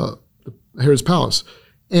Herod's palace,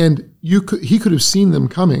 and he could have seen them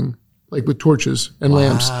coming, like with torches and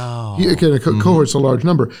lamps. Cohort's a large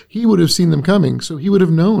number. He would have seen them coming, so he would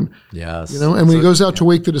have known. Yes. And when he goes out to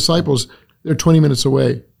wake the disciples, they're 20 minutes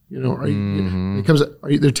away. They're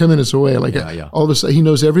 10 minutes away. All of a sudden, he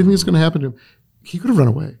knows everything that's going to happen to him. He could have run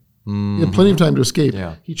away. He had plenty of time to escape.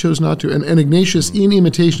 Yeah. He chose not to. And Ignatius, in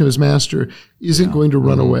imitation of his master, isn't going to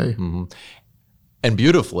run away. Mm-hmm. And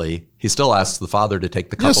beautifully, he still asks the Father to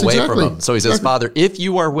take the cup away from him. So he says, Father, if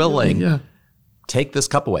you are willing, take this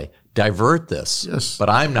cup away. Divert this. Yes. But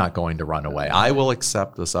I'm not going to run away. I will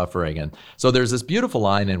accept the suffering. And so there's this beautiful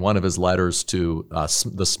line in one of his letters to the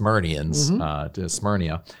Smyrnians, to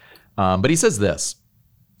Smyrnia. But he says this.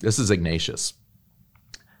 This is Ignatius.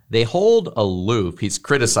 They hold aloof. He's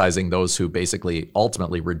criticizing those who basically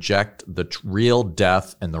ultimately reject the real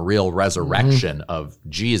death and the real resurrection of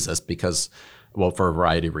Jesus because, well, for a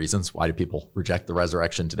variety of reasons. Why do people reject the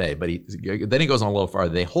resurrection today? But then he goes on a little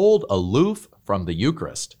farther. They hold aloof from the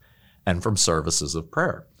Eucharist and from services of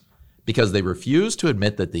prayer because they refuse to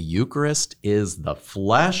admit that the Eucharist is the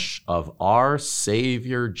flesh of our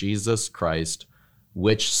Savior Jesus Christ,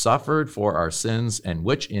 which suffered for our sins and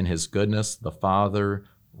which in his goodness the Father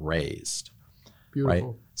raised. Beautiful.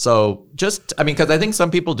 Right? So because I think some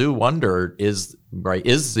people do wonder, is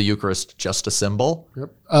the Eucharist just a symbol? Yep.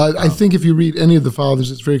 I think if you read any of the fathers,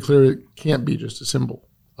 it's very clear it can't be just a symbol.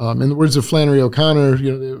 In the words of Flannery O'Connor,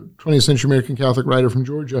 the 20th century American Catholic writer from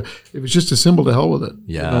Georgia, if it's just a symbol, to hell with it.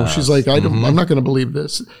 Yeah. She's like, I'm not going to believe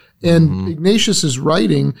this. And Ignatius's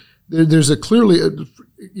writing, there's a clearly, at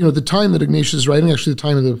the time that Ignatius is writing, actually the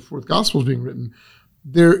time of the fourth gospel is being written,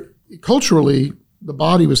 culturally, the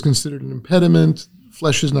body was considered an impediment.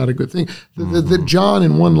 Flesh is not a good thing. That John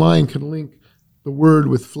in one line can link the word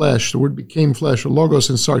with flesh, the word became flesh, or logos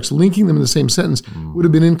and sarx, linking them in the same sentence would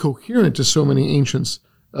have been incoherent to so many ancients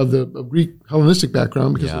of Greek Hellenistic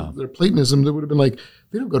background because of their Platonism. That would have been like,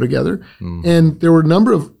 they don't go together. And there were a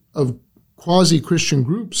number of quasi-Christian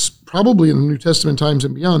groups, probably in the New Testament times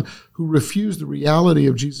and beyond, who refused the reality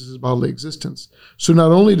of Jesus' bodily existence. So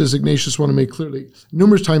not only does Ignatius want to make clearly,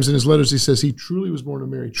 numerous times in his letters he says he truly was born of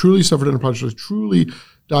Mary, truly suffered under Pontius Pilate, truly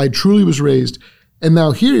died, truly was raised. And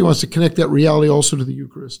now here he wants to connect that reality also to the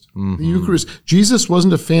Eucharist. The Eucharist, Jesus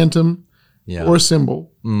wasn't a phantom or a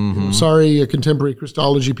symbol. Sorry, contemporary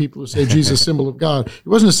Christology people who say Jesus, symbol of God. It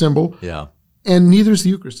wasn't a symbol. Yeah. And neither is the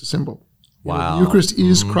Eucharist a symbol. Wow. The Eucharist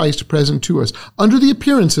is Christ present to us under the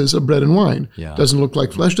appearances of bread and wine. Yeah. Doesn't look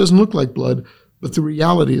like flesh, doesn't look like blood, but the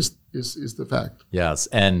reality is the fact. Yes,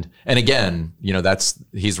 and again,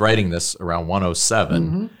 he's writing this around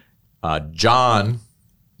 107. John,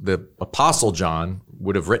 the Apostle John,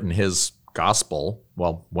 would have written his gospel,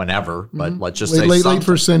 well, whenever, but let's just say late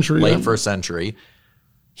first century. Late first century.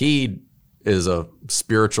 He is a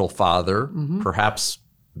spiritual father, perhaps,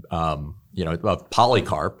 of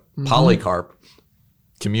Polycarp. Polycarp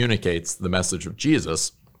communicates the message of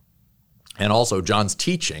Jesus and also John's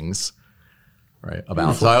teachings, right? So I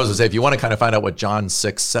was going to say, if you want to kind of find out what John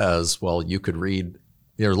 6 says, well, you could read,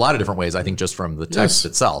 there's a lot of different ways, I think, just from the text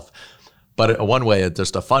itself. But one way,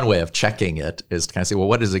 just a fun way of checking it is to kind of say, well,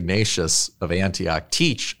 what does Ignatius of Antioch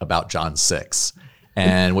teach about John 6?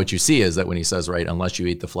 And what you see is that when he says, right, unless you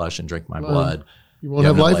eat the flesh and drink my blood, you won't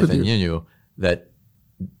have life with you. That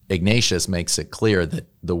Ignatius makes it clear that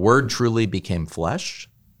the Word truly became flesh,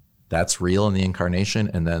 That's real in the incarnation.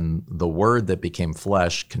 And then the Word that became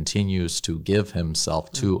flesh continues to give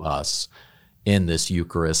himself to us in this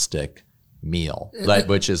Eucharistic meal,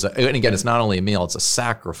 which is, and again, it's not only a meal, it's a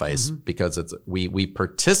sacrifice because we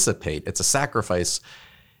participate. It's a sacrifice,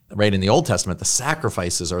 right? In the Old Testament, the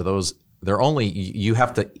sacrifices are those, they're only, you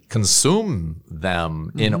have to consume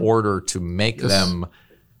them in order to make them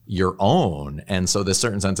your own. And so there's a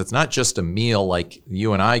certain sense, it's not just a meal like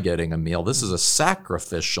you and I getting a meal. This is a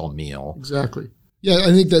sacrificial meal. Exactly. Yeah,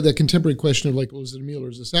 I think that contemporary question of like, well, is it a meal or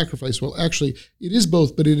is it a sacrifice? Well, actually, it is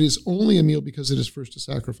both, but it is only a meal because it is first a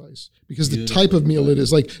sacrifice. Because the type of meal it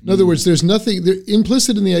is. Like, in other words, there's nothing,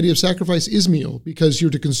 implicit in the idea of sacrifice is meal because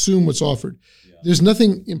you're to consume what's offered. Yeah. There's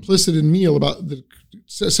nothing implicit in meal about the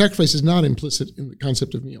sacrifice is not implicit in the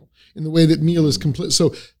concept of meal in the way that meal is complete.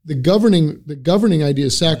 So the governing idea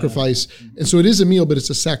is sacrifice. And so it is a meal, but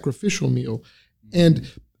it's a sacrificial meal. And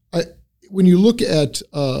when you look at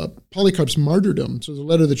Polycarp's martyrdom, so the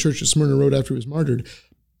letter the church of Smyrna wrote after he was martyred,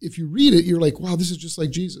 if you read it, you're like, wow, this is just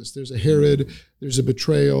like Jesus. There's a Herod, there's a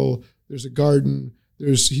betrayal, there's a garden,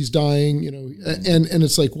 he's dying, and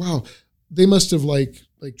it's like, wow, they must have like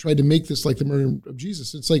tried to make this like the murder of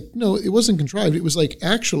Jesus. It's like, no, it wasn't contrived. It was like,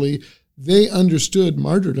 actually, they understood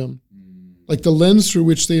martyrdom. Like the lens through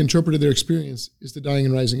which they interpreted their experience is the dying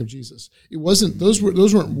and rising of Jesus. It wasn't; those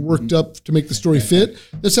weren't worked up to make the story fit.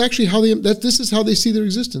 That's actually how this is how they see their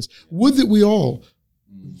existence. Would that we all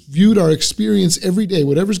viewed our experience every day,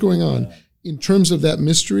 whatever's going on, in terms of that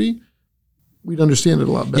mystery, we'd understand it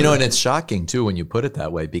a lot better. And it's shocking too when you put it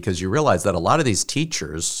that way, because you realize that a lot of these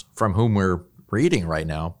teachers from whom we're reading right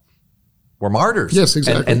now were martyrs. Yes,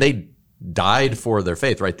 exactly, and they died for their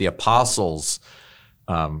faith. Right, the apostles.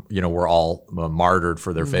 Were all martyred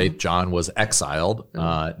for their faith. John was exiled.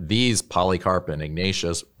 These Polycarp and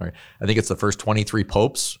Ignatius, right, I think it's the first 23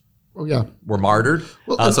 popes were martyred.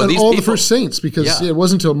 Well, so these all the first saints, because it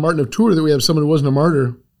wasn't until Martin of Tours that we have someone who wasn't a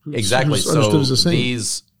martyr. Who's understood as a saint.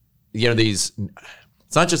 These,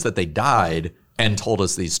 it's not just that they died and told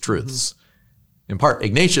us these truths. In part,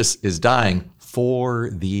 Ignatius is dying for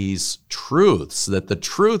these truths, that the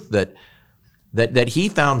truth that he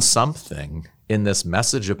found something in this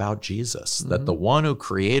message about Jesus, that the one who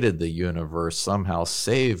created the universe somehow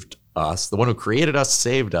saved us, the one who created us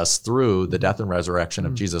saved us through the death and resurrection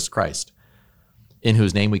of Jesus Christ, in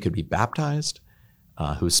whose name we could be baptized,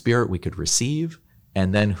 whose spirit we could receive,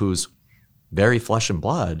 and then whose very flesh and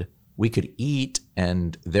blood we could eat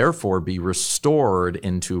and therefore be restored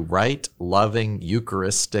into right, loving,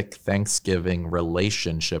 Eucharistic, thanksgiving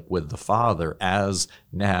relationship with the Father as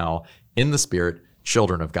now in the Spirit,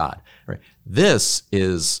 children of God. Right. This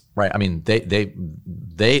is right. I mean,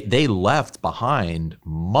 they left behind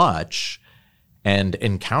much and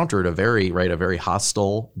encountered a very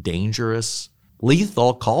hostile, dangerous,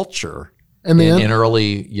 lethal culture in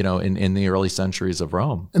early, in the early centuries of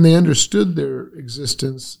Rome. And they understood their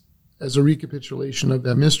existence as a recapitulation of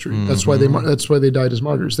that mystery. That's why they died as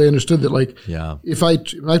martyrs. They understood that, if I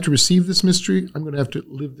have to receive this mystery, I'm going to have to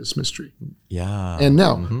live this mystery. Yeah. And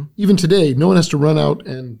now, even today, no one has to run out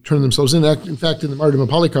and turn themselves in. In fact, in the martyrdom of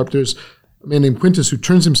Polycarp, there's a man named Quintus who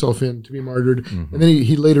turns himself in to be martyred, and then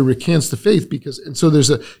he later recants the faith so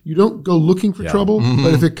you don't go looking for trouble,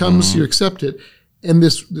 but if it comes, you accept it. And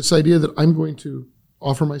this idea that I'm going to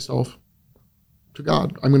offer myself to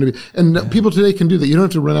God. I'm going to be, and people today can do that. You don't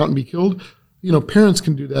have to run out and be killed. Parents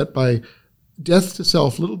can do that by death to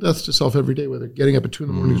self, little deaths to self every day, whether getting up at 2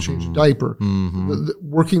 a.m. to change a diaper,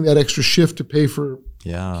 working that extra shift to pay for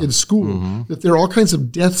kids' school. That there are all kinds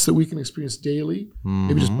of deaths that we can experience daily.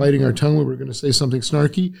 Maybe just biting our tongue when we're going to say something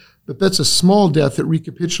snarky. But that's a small death that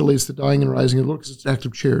recapitulates the dying and rising of the Lord because it's an act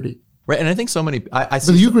of charity. Right, and I think so many. I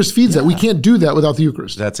see but the Eucharist feeds that. We can't do that without the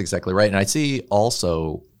Eucharist. That's exactly right. And I see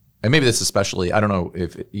also. And maybe this especially, I don't know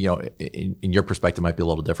if, in your perspective might be a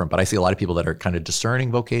little different, but I see a lot of people that are kind of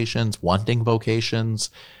discerning vocations, wanting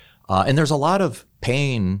vocations. And there's a lot of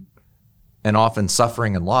pain and often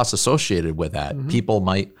suffering and loss associated with that. People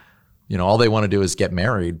might, all they want to do is get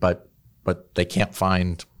married, but they can't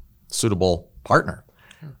find a suitable partner.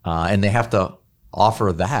 And they have to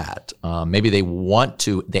offer that. Maybe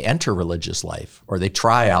they enter religious life or they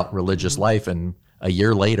try out religious life and a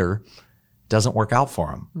year later, doesn't work out for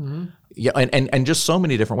them. Yeah, and just so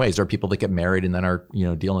many different ways. There are people that get married and then are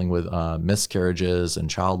dealing with miscarriages and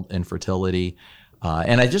child infertility,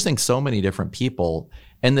 and I just think so many different people.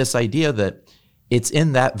 And this idea that it's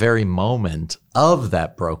in that very moment of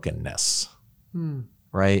that brokenness,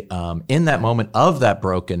 right? In that moment of that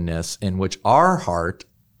brokenness, in which our heart,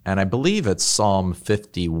 and I believe it's Psalm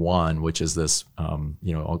 51, which is this,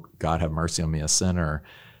 oh, God have mercy on me, a sinner.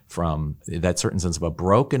 from that certain sense of a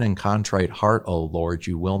broken and contrite heart, O Lord,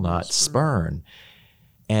 you will not spurn.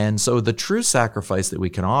 And so the true sacrifice that we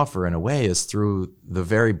can offer in a way is through the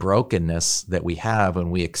very brokenness that we have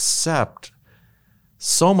when we accept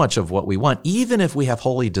so much of what we want, even if we have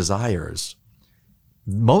holy desires.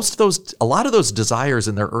 A lot of those desires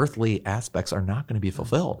in their earthly aspects are not going to be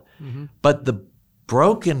fulfilled. Mm-hmm. But the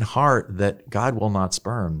broken heart that God will not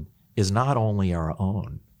spurn is not only our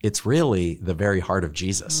own. It's really the very heart of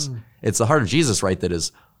Jesus. It's the heart of Jesus, right, that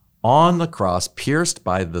is on the cross, pierced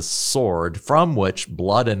by the sword from which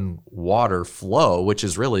blood and water flow, which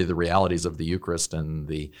is really the realities of the Eucharist and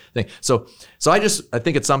the thing. So I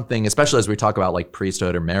think it's something, especially as we talk about like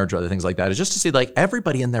priesthood or marriage or other things like that, is just to see like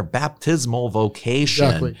everybody in their baptismal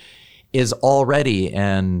vocation is already,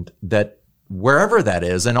 and that wherever that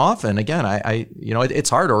is, and often, again, it's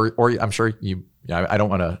hard, or I'm sure I don't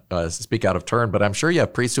want to speak out of turn, but I'm sure you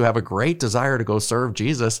have priests who have a great desire to go serve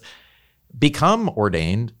Jesus, become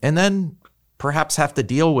ordained, and then perhaps have to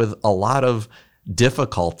deal with a lot of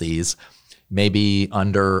difficulties, maybe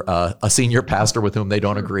under a senior pastor with whom they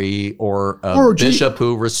don't agree, or a bishop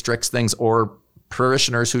who restricts things, or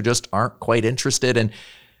parishioners who just aren't quite interested. And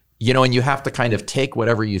you have to kind of take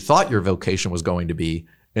whatever you thought your vocation was going to be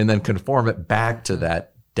and then conform it back to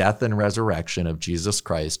that death and resurrection of Jesus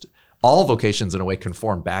Christ. All vocations, in a way,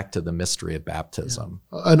 conform back to the mystery of baptism.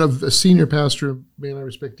 Yeah. And of a senior pastor, a man I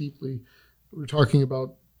respect deeply, we're talking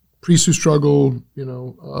about priests who struggle,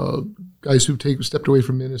 guys who stepped away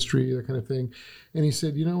from ministry, that kind of thing. And he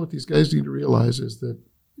said, what these guys need to realize is that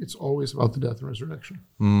it's always about the death and resurrection.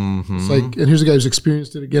 Mm-hmm. It's like, and here's a guy who's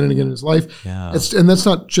experienced it again and again in his life. Yeah. And that's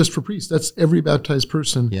not just for priests. That's every baptized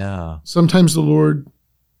person. Yeah. Sometimes the Lord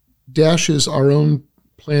dashes our own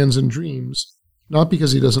plans and dreams, not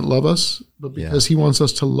because he doesn't love us, but because he wants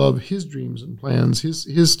us to love his dreams and plans,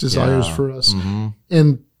 his desires for us. Mm-hmm.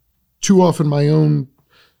 And too often my own,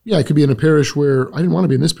 I could be in a parish where I didn't want to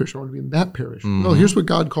be in this parish. I want to be in that parish. Mm-hmm. Well, here's what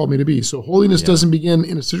God called me to be. So holiness doesn't begin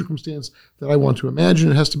in a circumstance that I want to imagine.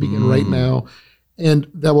 It has to begin right now. And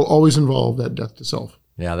that will always involve that death to self.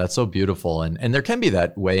 Yeah, that's so beautiful. And there can be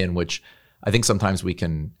that way in which I think sometimes we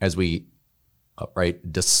can, as we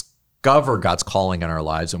discover God's calling in our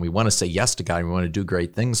lives and we want to say yes to God and we want to do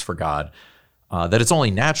great things for God, that it's only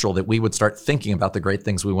natural that we would start thinking about the great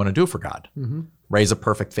things we want to do for God. Mm-hmm. Raise a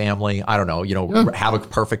perfect family, I don't know, have a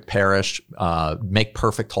perfect parish, make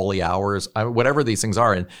perfect holy hours, whatever these things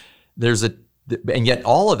are. And and yet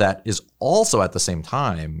all of that is also at the same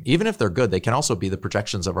time, even if they're good, they can also be the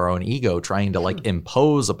projections of our own ego trying to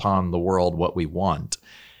impose upon the world what we want.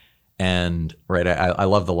 And I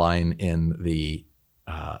love the line in the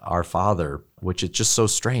Our Father, which is just so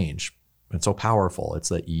strange and so powerful. It's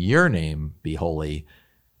that your name be holy,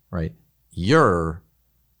 right? Your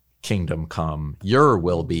kingdom come, your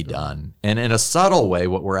will be done. And in a subtle way,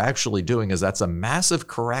 what we're actually doing is that's a massive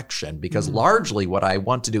correction, because largely what I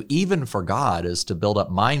want to do, even for God, is to build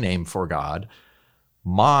up my name for God,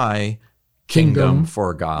 my kingdom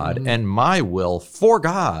for God, and my will for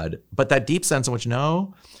God. But that deep sense in which,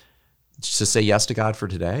 to say yes to God for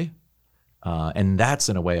today. And that's,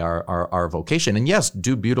 in a way, our vocation. And yes,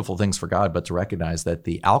 do beautiful things for God, but to recognize that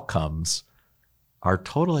the outcomes are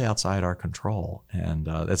totally outside our control. And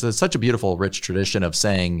it's such a beautiful, rich tradition of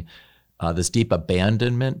saying this deep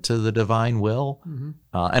abandonment to the divine will. Mm-hmm.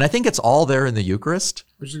 And I think it's all there in the Eucharist.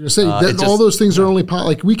 I was going to say, that all those things are only,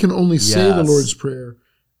 we can only say the Lord's Prayer.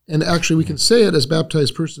 And actually, we can say it as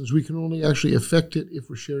baptized persons. We can only actually affect it if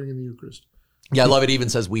we're sharing in the Eucharist. Yeah, I love it. Even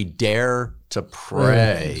says we dare to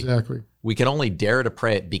pray. Right, exactly. We can only dare to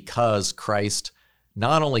pray it because Christ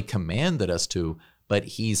not only commanded us to, but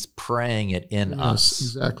he's praying it in us.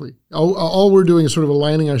 Exactly. All we're doing is sort of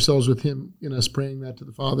aligning ourselves with him in us praying that to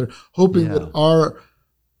the Father, hoping that our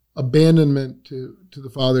abandonment to the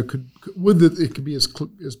Father could be as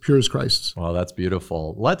pure as Christ's. Well, that's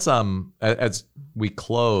beautiful. Let's as we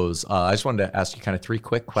close, I just wanted to ask you kind of 3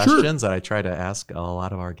 quick questions that I try to ask a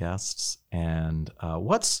lot of our guests. And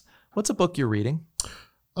what's a book you're reading?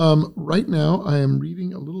 Right now, I am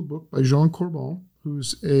reading a little book by Jean Corbon,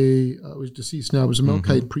 who's who's deceased now, was a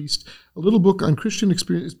Melkite priest. A little book on Christian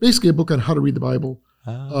experience. It's basically a book on how to read the Bible.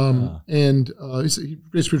 And he's a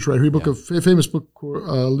great spiritual writer. He wrote a famous book,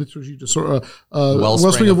 Liturgie de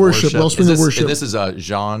Wellspring of Worship. Wellspring of Worship. This is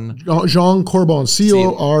Jean Corbon,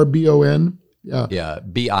 Corbon. Yeah,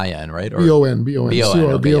 B-I-N, right? Or B-O-N.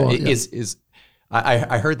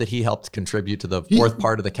 I heard that he helped contribute to the fourth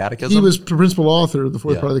part of the Catechism. He was the principal author of the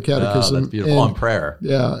fourth part of the Catechism. That's beautiful. On prayer.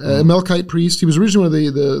 Yeah, a Melkite priest. He was originally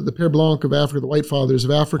one of the Père Blanc of Africa, the White Fathers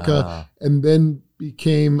of Africa, and then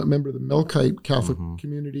became a member of the Melkite Catholic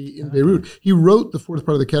community in Beirut. He wrote the fourth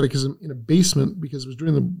part of the Catechism in a basement because it was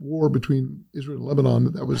during the war between Israel and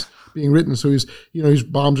Lebanon that was being written. So his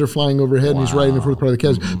bombs are flying overhead and he's writing the fourth part of the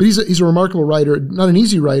Catechism. But he's a remarkable writer, not an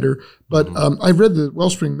easy writer, but I've read the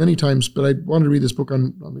Wellspring many times, but I wanted to read this book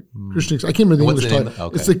on the Christian, I can't remember the English title.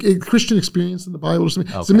 Okay. It's the Christian Experience in the Bible or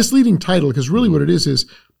something. Okay. It's a misleading title because really what it is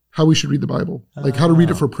how we should read the Bible, like how to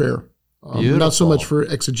read it for prayer. Not so much for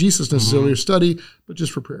exegesis necessarily or study, but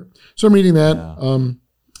just for prayer. So I'm reading that.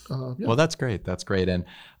 Yeah. Well, that's great. That's great. And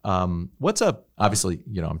obviously,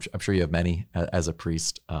 I'm sure you have many as a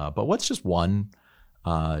priest, but what's just one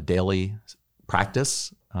daily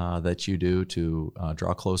practice that you do to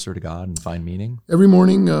draw closer to God and find meaning? Every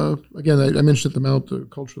morning, again, I mentioned at the Mount, the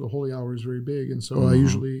culture of the Holy Hour is very big. And so I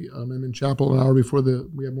usually am in chapel an hour before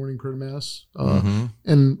we have morning prayer Mass.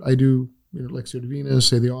 And I do Lectio Divina,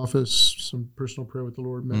 say the office, some personal prayer with the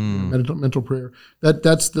Lord, mental prayer. My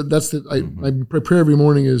prayer every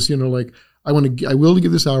morning is, I will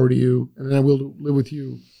give this hour to you, and then I will live with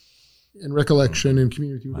you in recollection and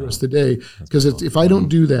communion with you the rest of the day. Because if I don't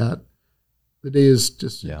do that, the day is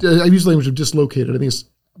just, I use the language of dislocated. I think it's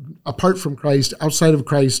apart from Christ, outside of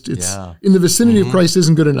Christ, it's in the vicinity of Christ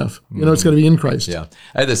isn't good enough. It's got to be in Christ. Yeah.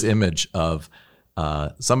 I had this image of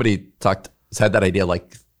somebody had that idea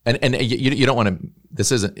and you don't want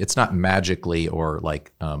to, it's not magically or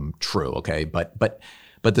true, okay? But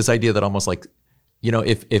this idea that almost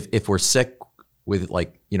if we're sick with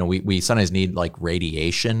we sometimes need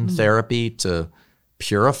radiation therapy to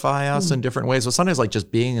purify us in different ways. So sometimes just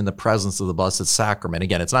being in the presence of the Blessed Sacrament,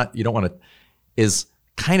 again, it's not, you don't want to, is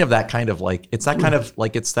kind of that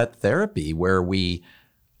it's that therapy where we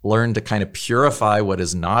learn to kind of purify what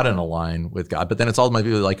is not in a line with God, but then it's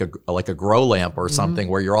ultimately like a grow lamp or something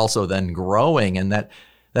where you're also then growing, and that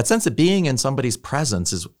sense of being in somebody's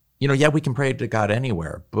presence is, we can pray to God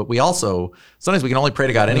anywhere, but we also, sometimes we can only pray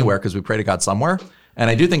to God anywhere because we pray to God somewhere. And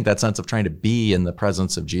I do think that sense of trying to be in the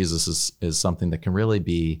presence of Jesus is something that can really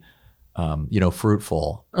be,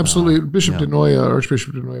 fruitful. Absolutely. Archbishop de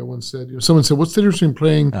Noia once said, someone said, what's the difference between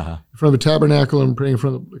praying in front of a tabernacle and praying in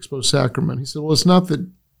front of the exposed sacrament? He said, well, it's not that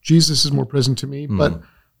Jesus is more present to me, but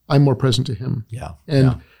I'm more present to him. Yeah.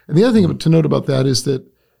 And the other thing to note about that is that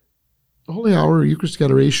the Holy Hour, Eucharistic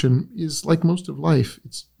adoration, is like most of life.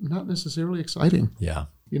 It's not necessarily exciting. Yeah.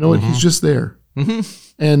 You know what? He's just there.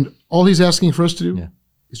 And all he's asking for us to do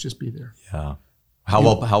is just be there. Yeah. How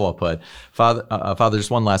well put. Father,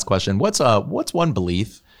 just one last question. What's one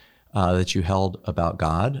belief that you held about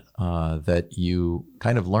God that you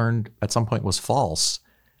kind of learned at some point was false?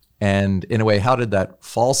 And in a way, how did that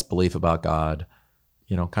false belief about God,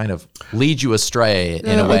 kind of lead you astray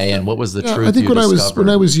in a way? And what was the truth? I think when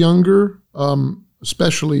I was younger,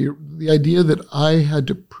 especially the idea that I had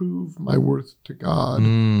to prove my worth to God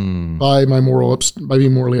by by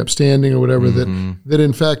being morally upstanding or whatever, that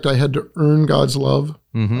in fact I had to earn God's love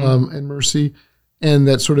and mercy, and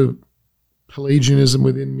that sort of Pelagianism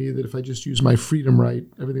within me that if I just use my freedom right,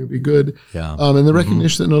 everything would be good. Yeah. And the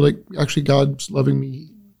recognition that actually God's loving me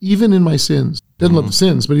even in my sins. Doesn't love the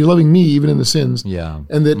sins, but he's loving me even in the sins. Yeah.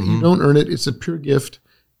 And that you don't earn it. It's a pure gift.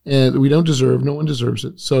 And we don't deserve, no one deserves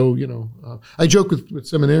it. So, I joke with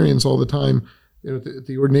seminarians all the time, at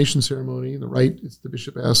the ordination ceremony, the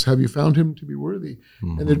bishop asks, have you found him to be worthy?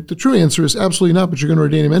 And the true answer is absolutely not, but you're going to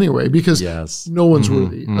ordain him anyway, because no one's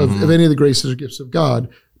worthy of any of the graces or gifts of God,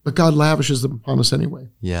 but God lavishes them upon us anyway.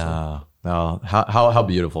 Yeah. So. Oh, how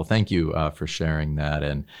beautiful. Thank you for sharing that.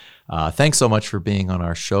 And thanks so much for being on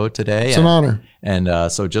our show today. It's an honor.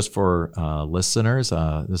 And so just for listeners,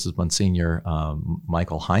 this is Monsignor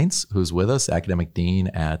Michael Heinz, who's with us, Academic Dean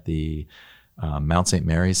at the Mount St.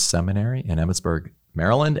 Mary's Seminary in Emmitsburg,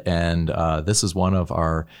 Maryland. And this is one of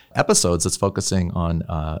our episodes that's focusing on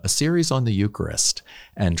a series on the Eucharist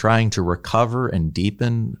and trying to recover and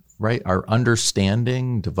deepen our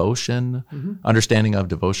understanding of devotion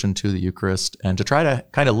to the Eucharist, and to try to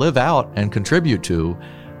kind of live out and contribute to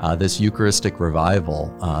this Eucharistic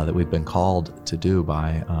revival that we've been called to do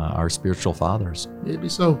by our spiritual fathers. Maybe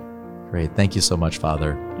so. Great. Thank you so much,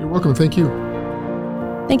 Father. You're welcome. Thank you.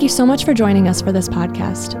 Thank you so much for joining us for this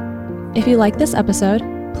podcast. If you like this episode,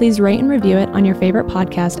 please rate and review it on your favorite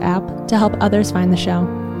podcast app to help others find the show.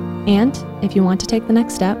 And if you want to take the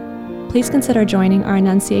next step, please consider joining our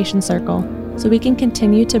Annunciation Circle so we can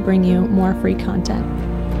continue to bring you more free content.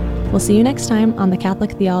 We'll see you next time on the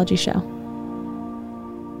Catholic Theology Show.